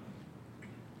know.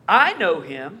 I know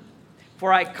him,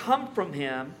 for I come from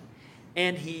him,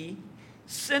 and he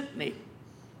sent me.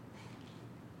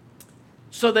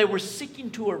 So they were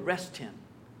seeking to arrest him,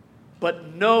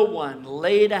 but no one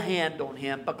laid a hand on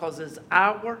him because his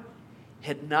hour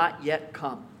had not yet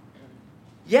come.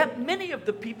 Yet many of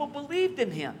the people believed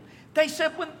in him. They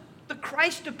said, when the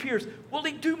Christ appears, will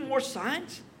he do more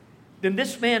signs than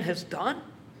this man has done?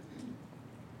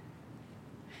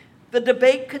 The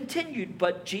debate continued,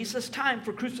 but Jesus' time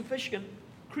for crucifixion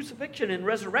and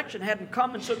resurrection hadn't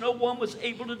come, and so no one was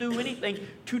able to do anything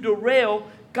to derail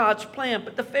God's plan.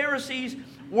 But the Pharisees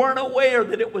weren't aware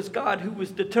that it was God who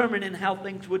was determining how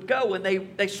things would go, and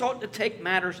they sought to take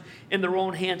matters in their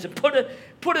own hands and put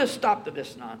a stop to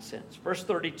this nonsense. Verse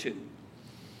 32.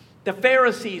 The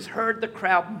Pharisees heard the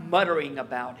crowd muttering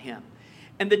about him,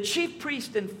 and the chief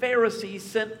priests and Pharisees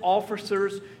sent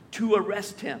officers to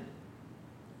arrest him.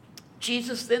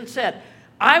 Jesus then said,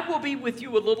 I will be with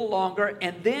you a little longer,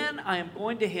 and then I am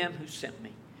going to him who sent me.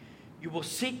 You will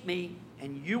seek me,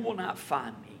 and you will not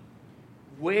find me.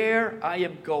 Where I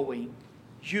am going,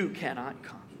 you cannot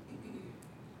come.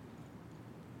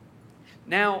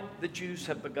 Now the Jews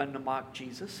have begun to mock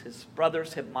Jesus. His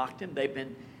brothers have mocked him. They've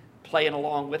been playing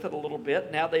along with it a little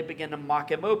bit. Now they begin to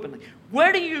mock him openly.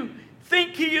 Where do you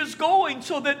think he is going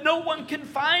so that no one can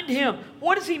find him?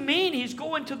 What does he mean he's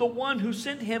going to the one who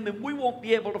sent him and we won't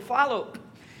be able to follow?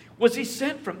 Was he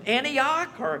sent from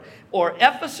Antioch or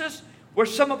Ephesus, where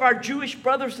some of our Jewish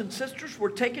brothers and sisters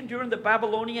were taken during the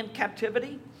Babylonian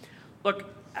captivity? Look,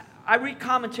 I read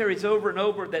commentaries over and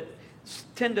over that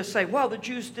tend to say, well, the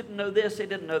Jews didn't know this, they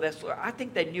didn't know this. I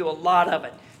think they knew a lot of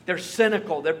it. They're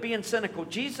cynical. They're being cynical.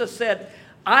 Jesus said,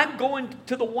 I'm going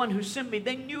to the one who sent me.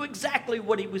 They knew exactly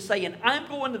what he was saying. I'm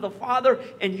going to the Father,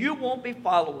 and you won't be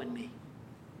following me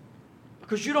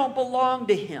because you don't belong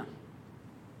to him,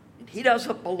 and he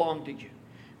doesn't belong to you.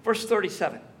 Verse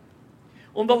 37.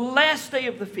 On the last day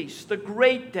of the feast, the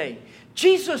great day,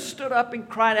 Jesus stood up and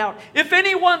cried out, if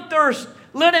anyone thirsts,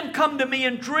 let him come to me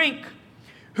and drink.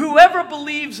 Whoever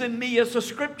believes in me, as the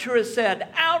scripture has said,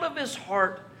 out of his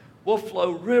heart will flow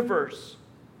rivers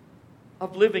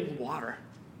of living water.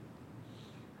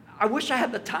 I wish I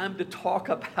had the time to talk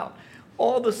about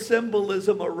all the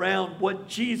symbolism around what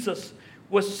Jesus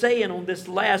was saying on this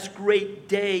last great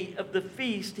day of the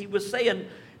feast. He was saying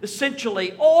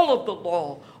essentially all of the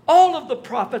law, all of the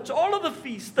prophets, all of the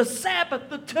feasts, the Sabbath,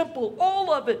 the temple,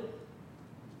 all of it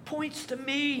points to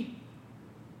me.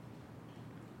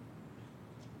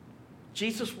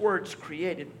 Jesus' words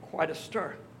created quite a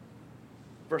stir.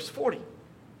 Verse 40.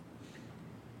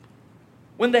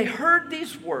 When they heard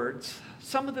these words,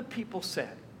 some of the people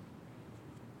said,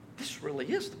 this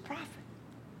really is the prophet.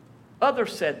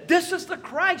 Others said, this is the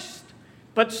Christ.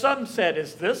 But some said,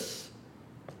 is this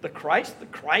the Christ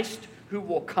who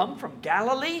will come from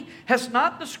Galilee? Has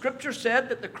not the scripture said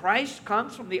that the Christ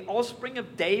comes from the offspring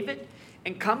of David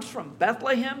and comes from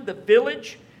Bethlehem, the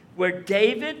village where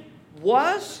David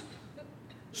was?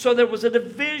 So there was a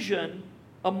division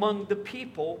among the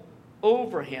people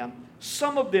over him.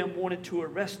 Some of them wanted to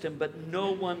arrest him, but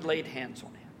no one laid hands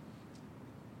on him.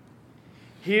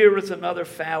 Here is another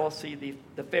fallacy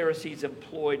the Pharisees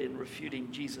employed in refuting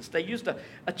Jesus. They used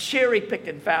a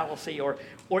cherry-picking fallacy or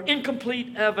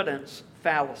incomplete evidence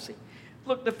fallacy.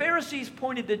 Look, the Pharisees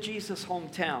pointed to Jesus'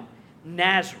 hometown,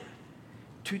 Nazareth,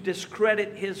 to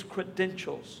discredit his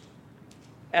credentials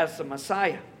as the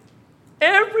Messiah.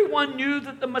 Everyone knew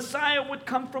that the Messiah would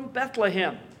come from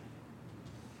Bethlehem.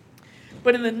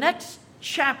 But in the next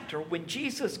chapter, when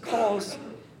Jesus calls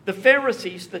the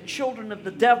Pharisees the children of the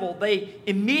devil, they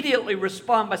immediately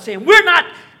respond by saying, we're not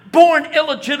born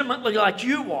illegitimately like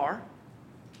you are.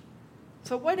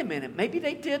 So wait a minute, maybe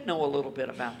they did know a little bit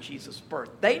about Jesus' birth.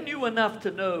 They knew enough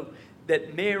to know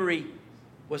that Mary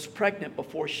was pregnant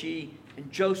before she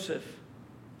and Joseph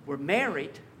were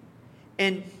married.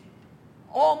 And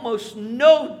almost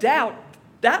no doubt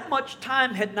that much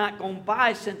time had not gone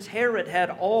by since Herod had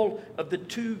all of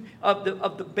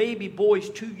the baby boys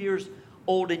 2 years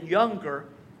old and younger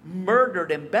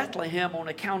murdered in Bethlehem on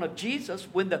account of Jesus.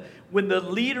 When the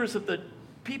leaders of the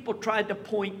people tried to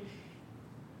point,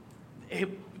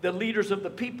 the leaders of the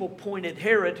people pointed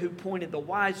Herod, who pointed the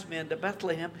wise men to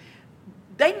Bethlehem.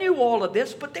 They knew all of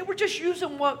this, but they were just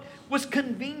using what was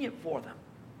convenient for them.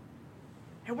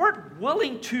 They weren't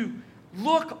willing to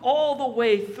look all the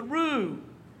way through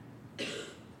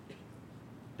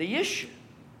the issue.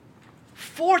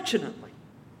 Fortunately,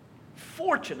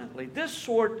 this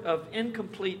sort of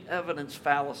incomplete evidence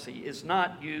fallacy is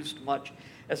not used much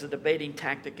as a debating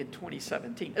tactic in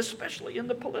 2017, especially in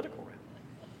the political realm.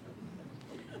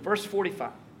 Verse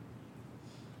 45.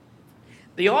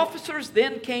 The officers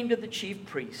then came to the chief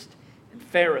priest and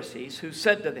Pharisees, who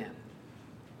said to them,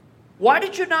 "Why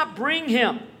did you not bring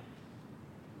him?"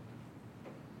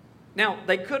 Now,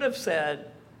 they could have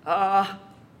said,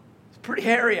 it's pretty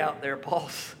hairy out there,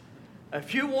 boss.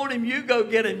 If you want him, you go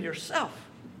get him yourself.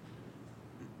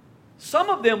 Some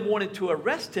of them wanted to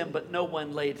arrest him, but no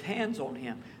one laid hands on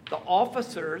him. The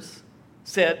officers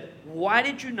said, "Why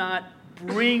did you not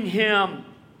bring him?"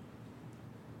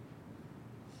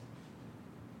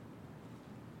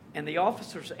 And the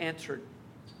officers answered,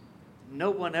 "No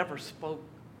one ever spoke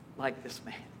like this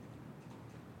man."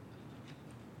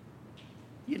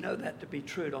 You know that to be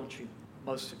true, don't you?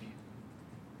 Most of you.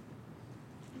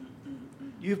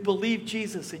 You've believed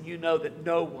Jesus and you know that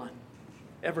no one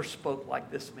ever spoke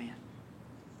like this man.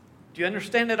 Do you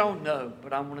understand it? Oh, no.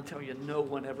 But I want to tell you, no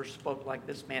one ever spoke like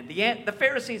this man. The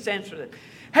Pharisees answered it.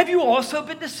 "Have you also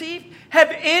been deceived? Have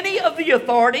any of the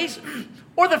authorities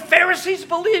or the Pharisees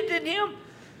believed in him?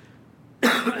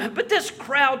 But this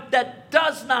crowd that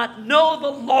does not know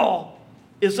the law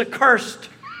is accursed."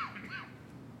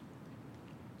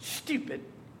 Stupid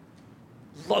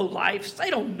lowlifes. They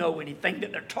don't know anything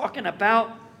that they're talking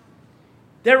about.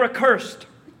 They're accursed.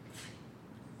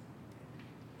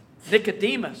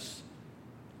 Nicodemus,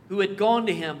 who had gone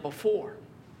to him before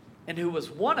and who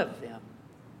was one of them,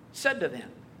 said to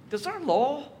them, "Does our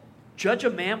law judge a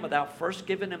man without first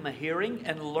giving him a hearing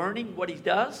and learning what he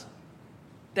does?"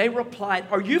 They replied,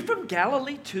 "Are you from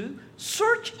Galilee too?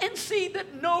 Search and see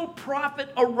that no prophet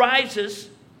arises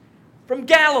from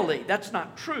Galilee." That's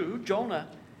not true. Jonah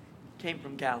came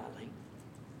from Galilee.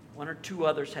 One or two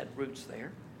others had roots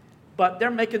there. But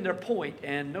they're making their point,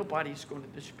 and nobody's going to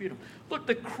dispute them. Look,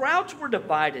 the crowds were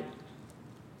divided,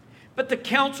 but the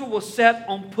council was set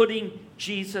on putting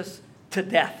Jesus to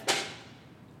death.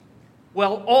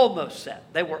 Well, almost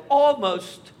set. They were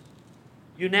almost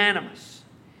unanimous.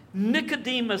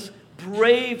 Nicodemus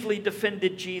bravely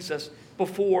defended Jesus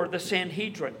before the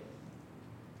Sanhedrin.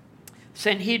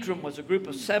 Sanhedrin was a group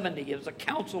of 70. It was a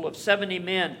council of 70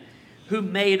 men who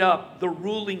made up the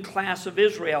ruling class of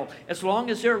Israel. As long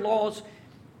as their laws,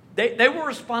 they were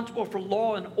responsible for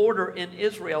law and order in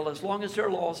Israel as long as their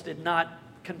laws did not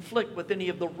conflict with any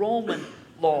of the Roman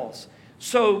laws.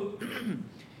 So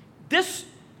this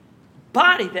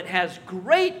body that has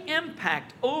great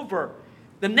impact over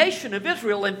the nation of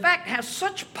Israel, in fact, has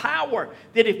such power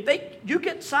that if you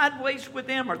get sideways with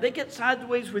them or they get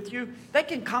sideways with you, they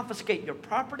can confiscate your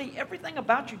property, everything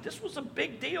about you. This was a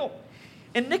big deal.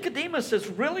 And Nicodemus says,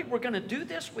 "Really, we're going to do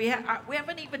this? We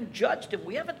haven't even judged him.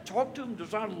 We haven't talked to him.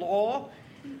 Does our law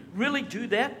really do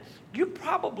that?" You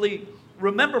probably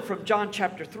remember from John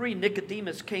chapter 3,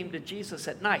 Nicodemus came to Jesus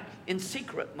at night, in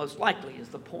secret, most likely, is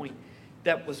the point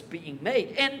that was being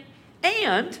made.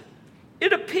 And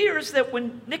it appears that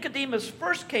when Nicodemus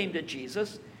first came to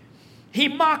Jesus, he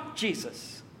mocked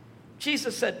Jesus.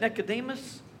 Jesus said,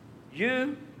 "Nicodemus,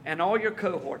 you and all your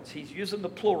cohorts," he's using the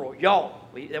plural, y'all.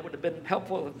 That would have been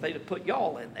helpful if they'd have put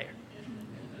y'all in there.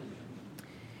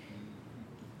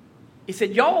 He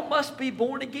said, "Y'all must be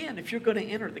born again if you're going to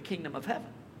enter the kingdom of heaven."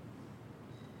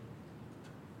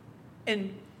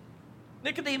 And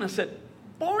Nicodemus said,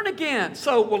 "Born again?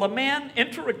 So will a man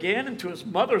enter again into his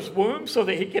mother's womb so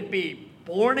that he can be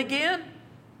born again?"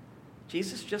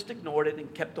 Jesus just ignored it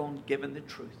and kept on giving the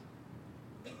truth.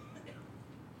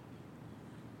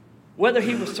 Whether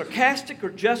he was sarcastic or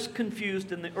just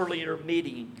confused in the earlier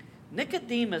meeting,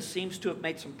 Nicodemus seems to have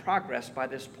made some progress by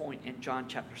this point in John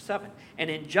chapter 7. And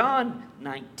in John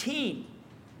 19,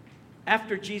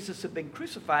 after Jesus had been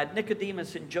crucified,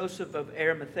 Nicodemus and Joseph of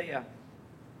Arimathea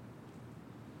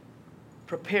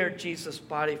prepared Jesus'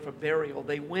 body for burial.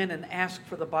 They went and asked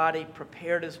for the body,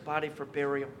 prepared his body for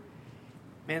burial.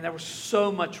 Man, there was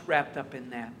so much wrapped up in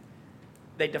that.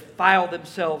 They defiled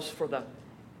themselves for the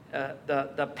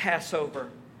Passover.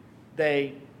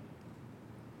 They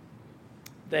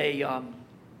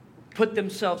put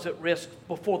themselves at risk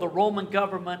before the Roman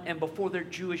government and before their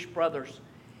Jewish brothers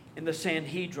in the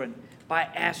Sanhedrin by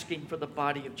asking for the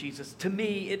body of Jesus. To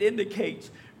me, it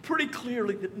indicates pretty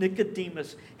clearly that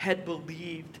Nicodemus had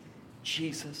believed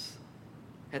Jesus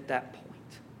at that point.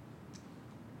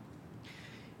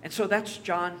 And so that's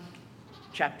John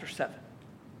chapter 7.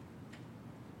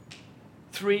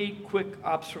 3 quick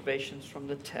observations from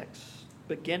the text,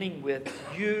 beginning with,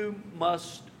 you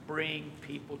must bring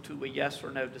people to a yes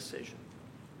or no decision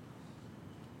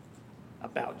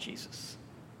about Jesus.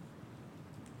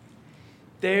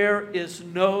 There is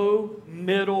no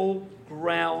middle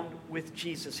ground with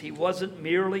Jesus. He wasn't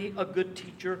merely a good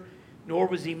teacher, nor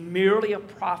was he merely a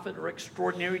prophet or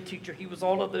extraordinary teacher. He was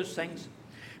all of those things.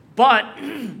 But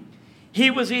he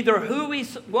was either who he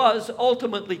was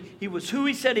ultimately, he was who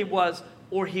he said he was,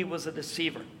 or he was a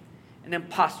deceiver, an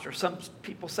imposter. Some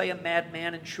people say a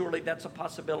madman, and surely that's a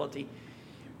possibility.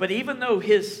 But even though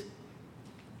his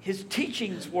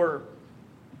teachings were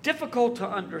difficult to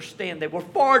understand, they were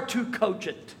far too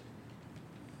cogent,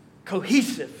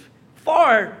 cohesive,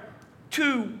 far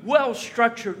too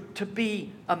well-structured to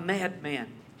be a madman.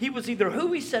 He was either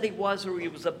who he said he was, or he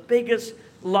was the biggest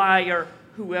liar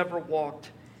who ever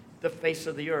walked the face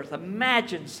of the earth.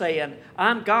 Imagine saying,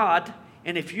 I'm God,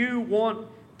 and if you want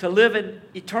to live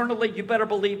eternally, you better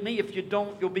believe me. If you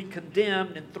don't, you'll be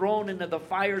condemned and thrown into the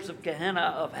fires of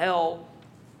Gehenna, of hell.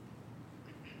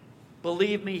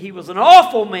 Believe me, he was an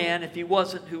awful man if he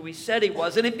wasn't who he said he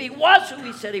was. And if he was who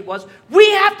he said he was, we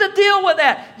have to deal with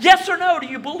that. Yes or no? Do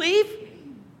you believe?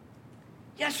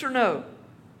 Yes or no?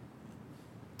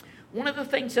 One of the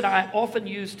things that I often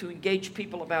use to engage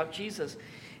people about Jesus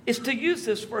is to use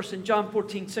this verse in John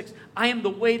 14:6. I am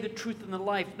the way, the truth, and the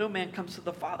life. No man comes to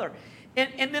the Father.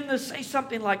 And then to say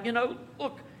something like,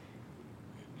 look,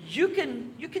 you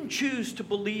can choose to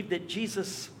believe that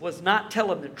Jesus was not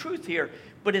telling the truth here,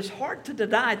 but it's hard to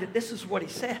deny that this is what he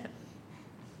said.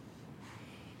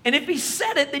 And if he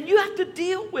said it, then you have to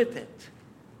deal with it,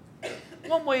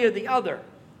 one way or the other.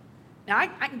 Now,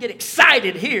 I can get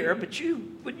excited here, but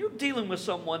when you're dealing with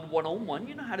someone one-on-one,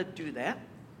 you know how to do that.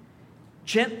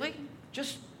 Gently,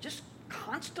 just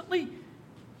constantly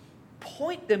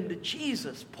point them to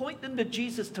Jesus. Point them to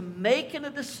Jesus to making a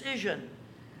decision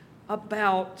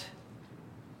about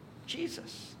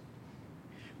Jesus.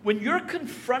 When you're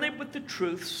confronted with the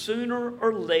truth, sooner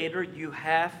or later you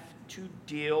have to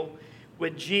deal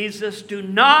with Jesus. Do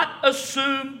not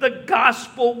assume the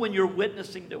gospel when you're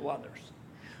witnessing to others.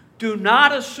 Do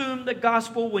not assume the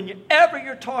gospel whenever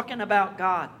you're talking about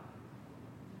God.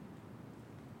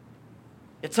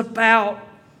 It's about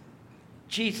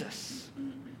Jesus.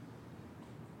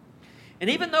 And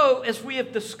even though, as we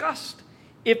have discussed,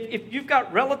 if you've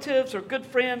got relatives or good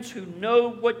friends who know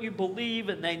what you believe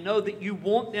and they know that you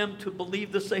want them to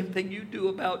believe the same thing you do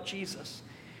about Jesus,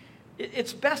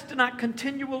 it's best to not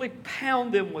continually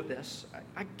pound them with this.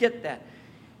 I get that.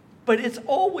 But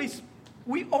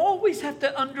we always have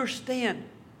to understand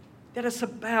that it's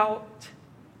about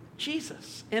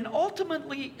Jesus. And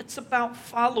ultimately, it's about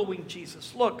following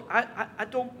Jesus. Look, I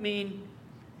don't mean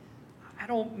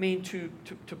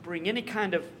to bring any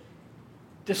kind of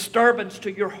disturbance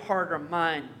to your heart or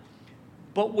mind.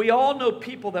 But we all know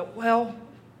people that,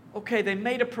 they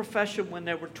made a profession when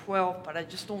they were 12, but I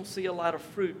just don't see a lot of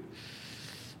fruit.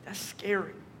 That's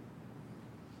scary.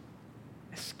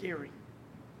 That's scary.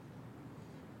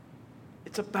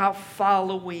 It's about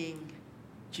following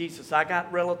Jesus. I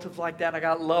got relatives like that. I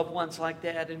got loved ones like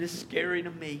that, and it's scary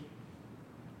to me.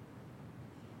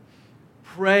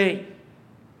 Pray.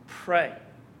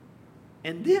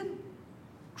 And then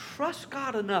trust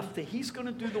God enough that He's going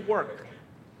to do the work.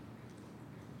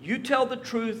 You tell the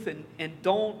truth and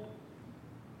don't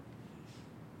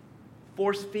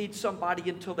force feed somebody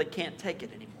until they can't take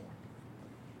it anymore.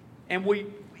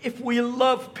 And if we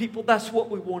love people, that's what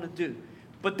we want to do.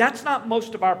 But that's not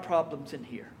most of our problems in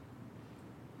here.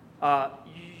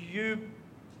 You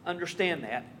understand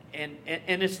that. And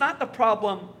it's not the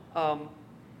problem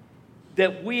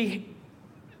that we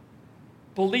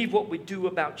believe what we do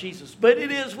about Jesus, but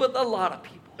it is with a lot of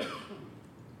people.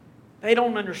 They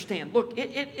don't understand. Look,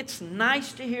 it's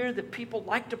nice to hear that people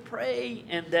like to pray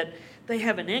and that they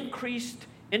have an increased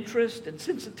interest and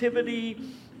sensitivity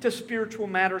to spiritual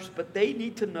matters, but they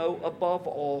need to know above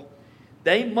all,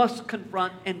 they must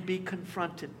confront and be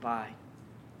confronted by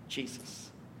Jesus.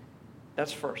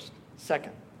 That's first.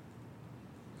 Second,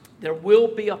 there will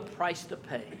be a price to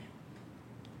pay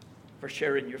for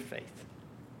sharing your faith.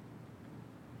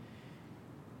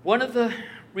 One of the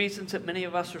reasons that many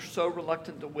of us are so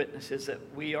reluctant to witness is that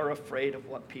we are afraid of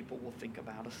what people will think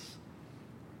about us.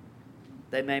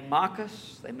 They may mock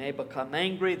us, they may become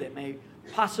angry, they may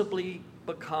possibly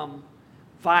become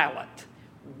violent.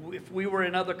 If we were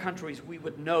in other countries, we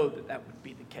would know that that would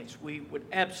be the case. We would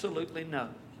absolutely know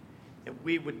that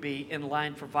we would be in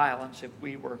line for violence if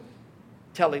we were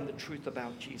telling the truth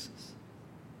about Jesus.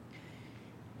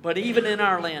 But even in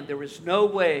our land, there is no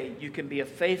way you can be a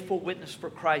faithful witness for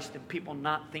Christ and people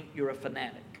not think you're a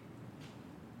fanatic.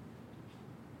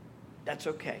 That's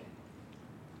okay.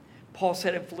 Paul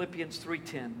said in Philippians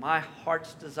 3:10, my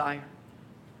heart's desire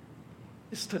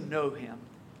is to know him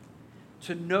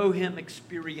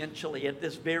experientially at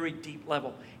this very deep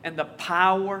level, and the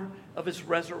power of his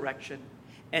resurrection,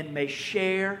 and may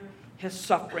share his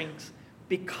sufferings,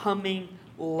 becoming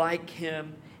like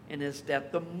him in his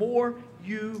death. The more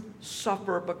you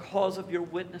suffer because of your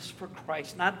witness for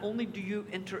Christ, not only do you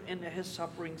enter into his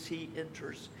sufferings, he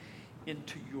enters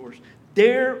into yours.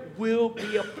 There will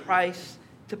be a price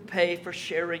to pay for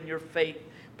sharing your faith,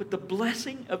 but the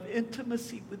blessing of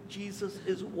intimacy with Jesus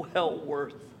is well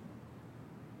worth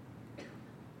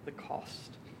the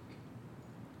cost.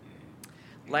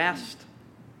 Last,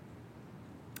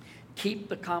 keep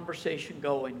the conversation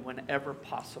going whenever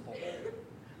possible.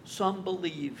 Some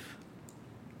believe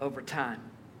over time,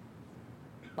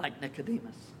 like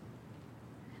Nicodemus.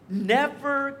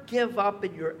 Never give up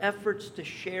in your efforts to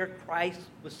share Christ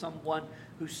with someone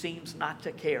who seems not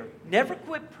to care. Never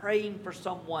quit praying for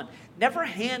someone. Never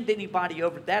hand anybody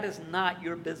over. That is not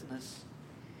your business.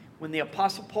 When the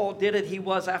Apostle Paul did it, he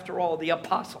was, after all, the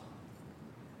apostle.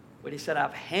 But he said,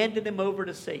 I've handed him over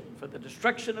to Satan for the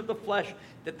destruction of the flesh,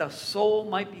 that the soul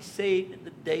might be saved in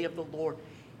the day of the Lord.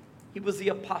 He was the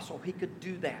apostle. He could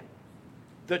do that.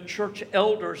 The church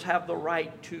elders have the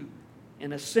right to,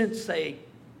 in a sense, say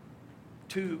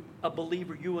to a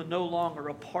believer, you are no longer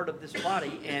a part of this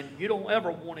body, and you don't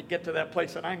ever want to get to that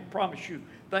place. And I can promise you,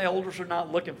 the elders are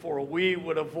not looking for it. We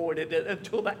would avoid it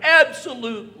until the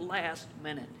absolute last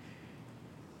minute.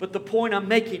 But the point I'm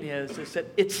making is that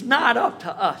it's not up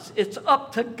to us. It's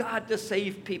up to God to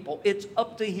save people. It's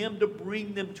up to him to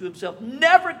bring them to himself.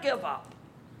 Never give up.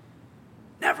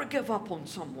 Never give up on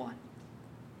someone.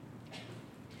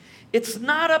 It's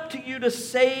not up to you to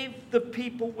save the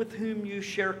people with whom you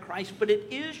share Christ, but it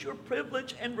is your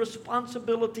privilege and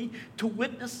responsibility to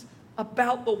witness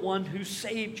about the one who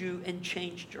saved you and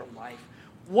changed your life.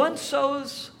 One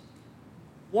sows,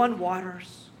 one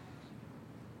waters.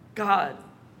 God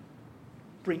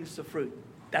brings the fruit.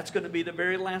 That's going to be the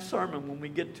very last sermon when we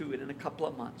get to it in a couple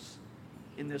of months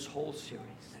in this whole series.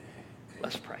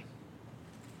 Let's pray.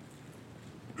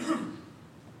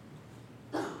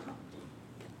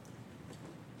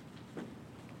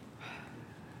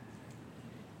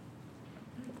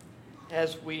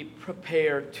 As we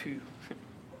prepare to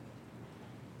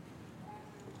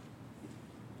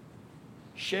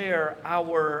share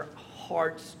our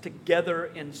hearts together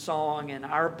in song and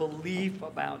our belief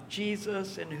about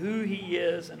Jesus and who he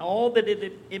is and all that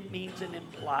it means and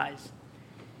implies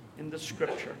in the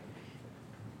scripture.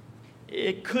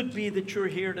 It could be that you're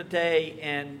here today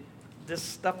and this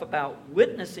stuff about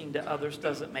witnessing to others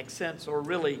doesn't make sense, or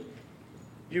really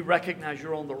you recognize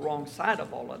you're on the wrong side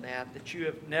of all of that you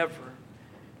have never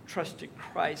trusted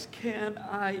Christ. Can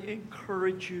I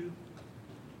encourage you?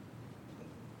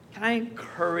 Can I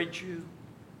encourage you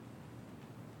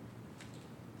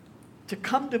to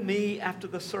come to me after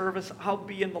the service? I'll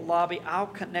be in the lobby. I'll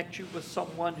connect you with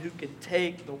someone who can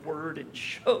take the word and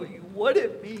show you what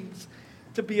it means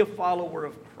to be a follower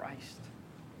of Christ.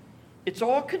 It's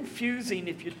all confusing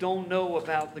if you don't know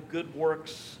about the good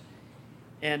works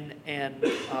and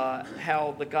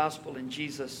how the gospel and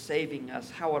Jesus saving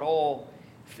us, how it all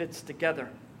fits together.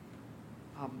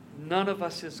 None of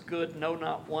us is good, no,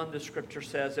 not one, the scripture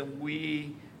says, and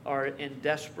we are in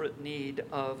desperate need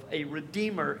of a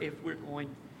redeemer if we're going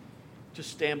to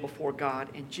stand before God.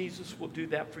 And Jesus will do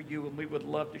that for you, and we would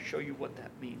love to show you what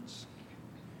that means.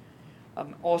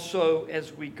 Also,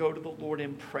 as we go to the Lord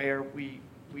in prayer, we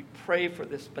pray for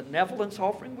this benevolence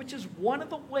offering, which is one of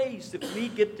the ways that we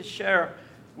get to share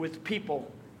with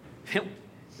people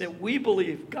that we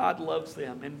believe God loves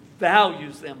them and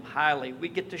values them highly. We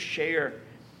get to share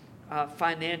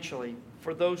financially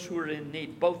for those who are in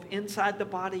need, both inside the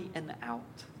body and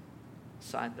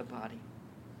outside the body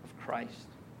of Christ.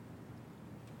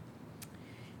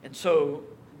 And so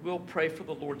we'll pray for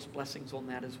the Lord's blessings on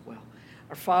that as well.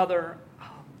 Our Father,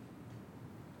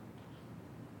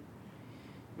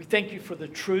 we thank you for the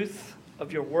truth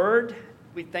of your word.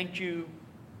 We thank you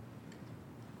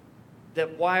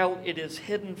that while it is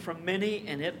hidden from many,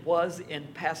 and it was in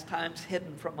past times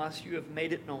hidden from us, you have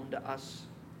made it known to us.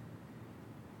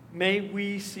 May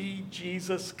we see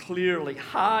Jesus clearly,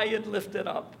 high and lifted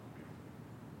up.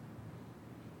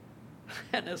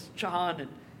 And as John and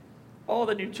all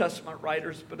the New Testament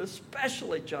writers, but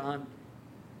especially John,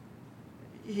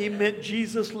 he meant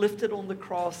Jesus lifted on the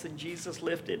cross and Jesus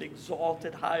lifted,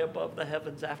 exalted high above the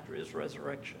heavens after his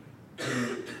resurrection.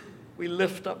 We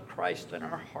lift up Christ in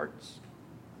our hearts.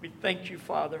 We thank you,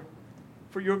 Father,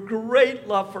 for your great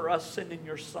love for us, sending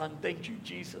your Son. Thank you,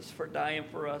 Jesus, for dying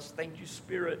for us. Thank you,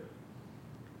 Spirit,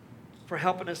 for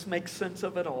helping us make sense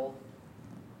of it all,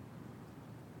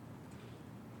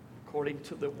 according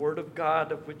to the Word of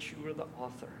God of which you are the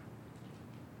author.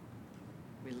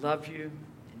 We love you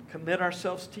and commit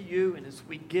ourselves to you, and as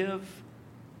we give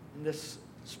in this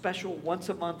special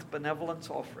once-a-month benevolence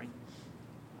offering,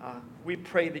 we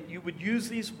pray that you would use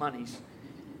these monies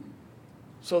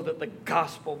so that the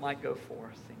gospel might go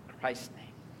forth. In Christ's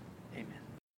name, amen.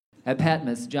 At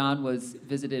Patmos, John was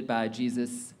visited by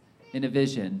Jesus in a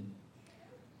vision,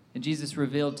 and Jesus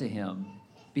revealed to him,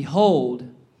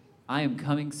 "Behold, I am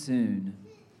coming soon.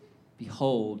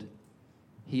 Behold,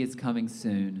 he is coming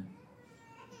soon."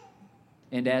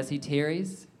 And as he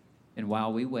tarries, and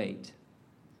while we wait,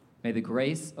 may the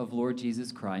grace of Lord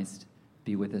Jesus Christ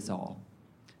be with us all.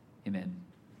 Amen.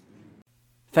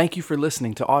 Thank you for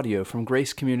listening to audio from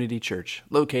Grace Community Church,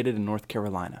 located in North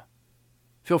Carolina.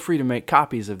 Feel free to make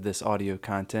copies of this audio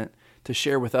content to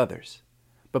share with others,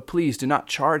 but please do not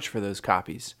charge for those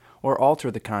copies or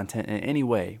alter the content in any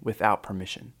way without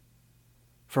permission.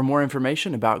 For more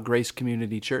information about Grace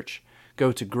Community Church,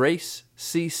 go to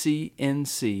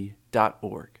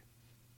graceccnc.org.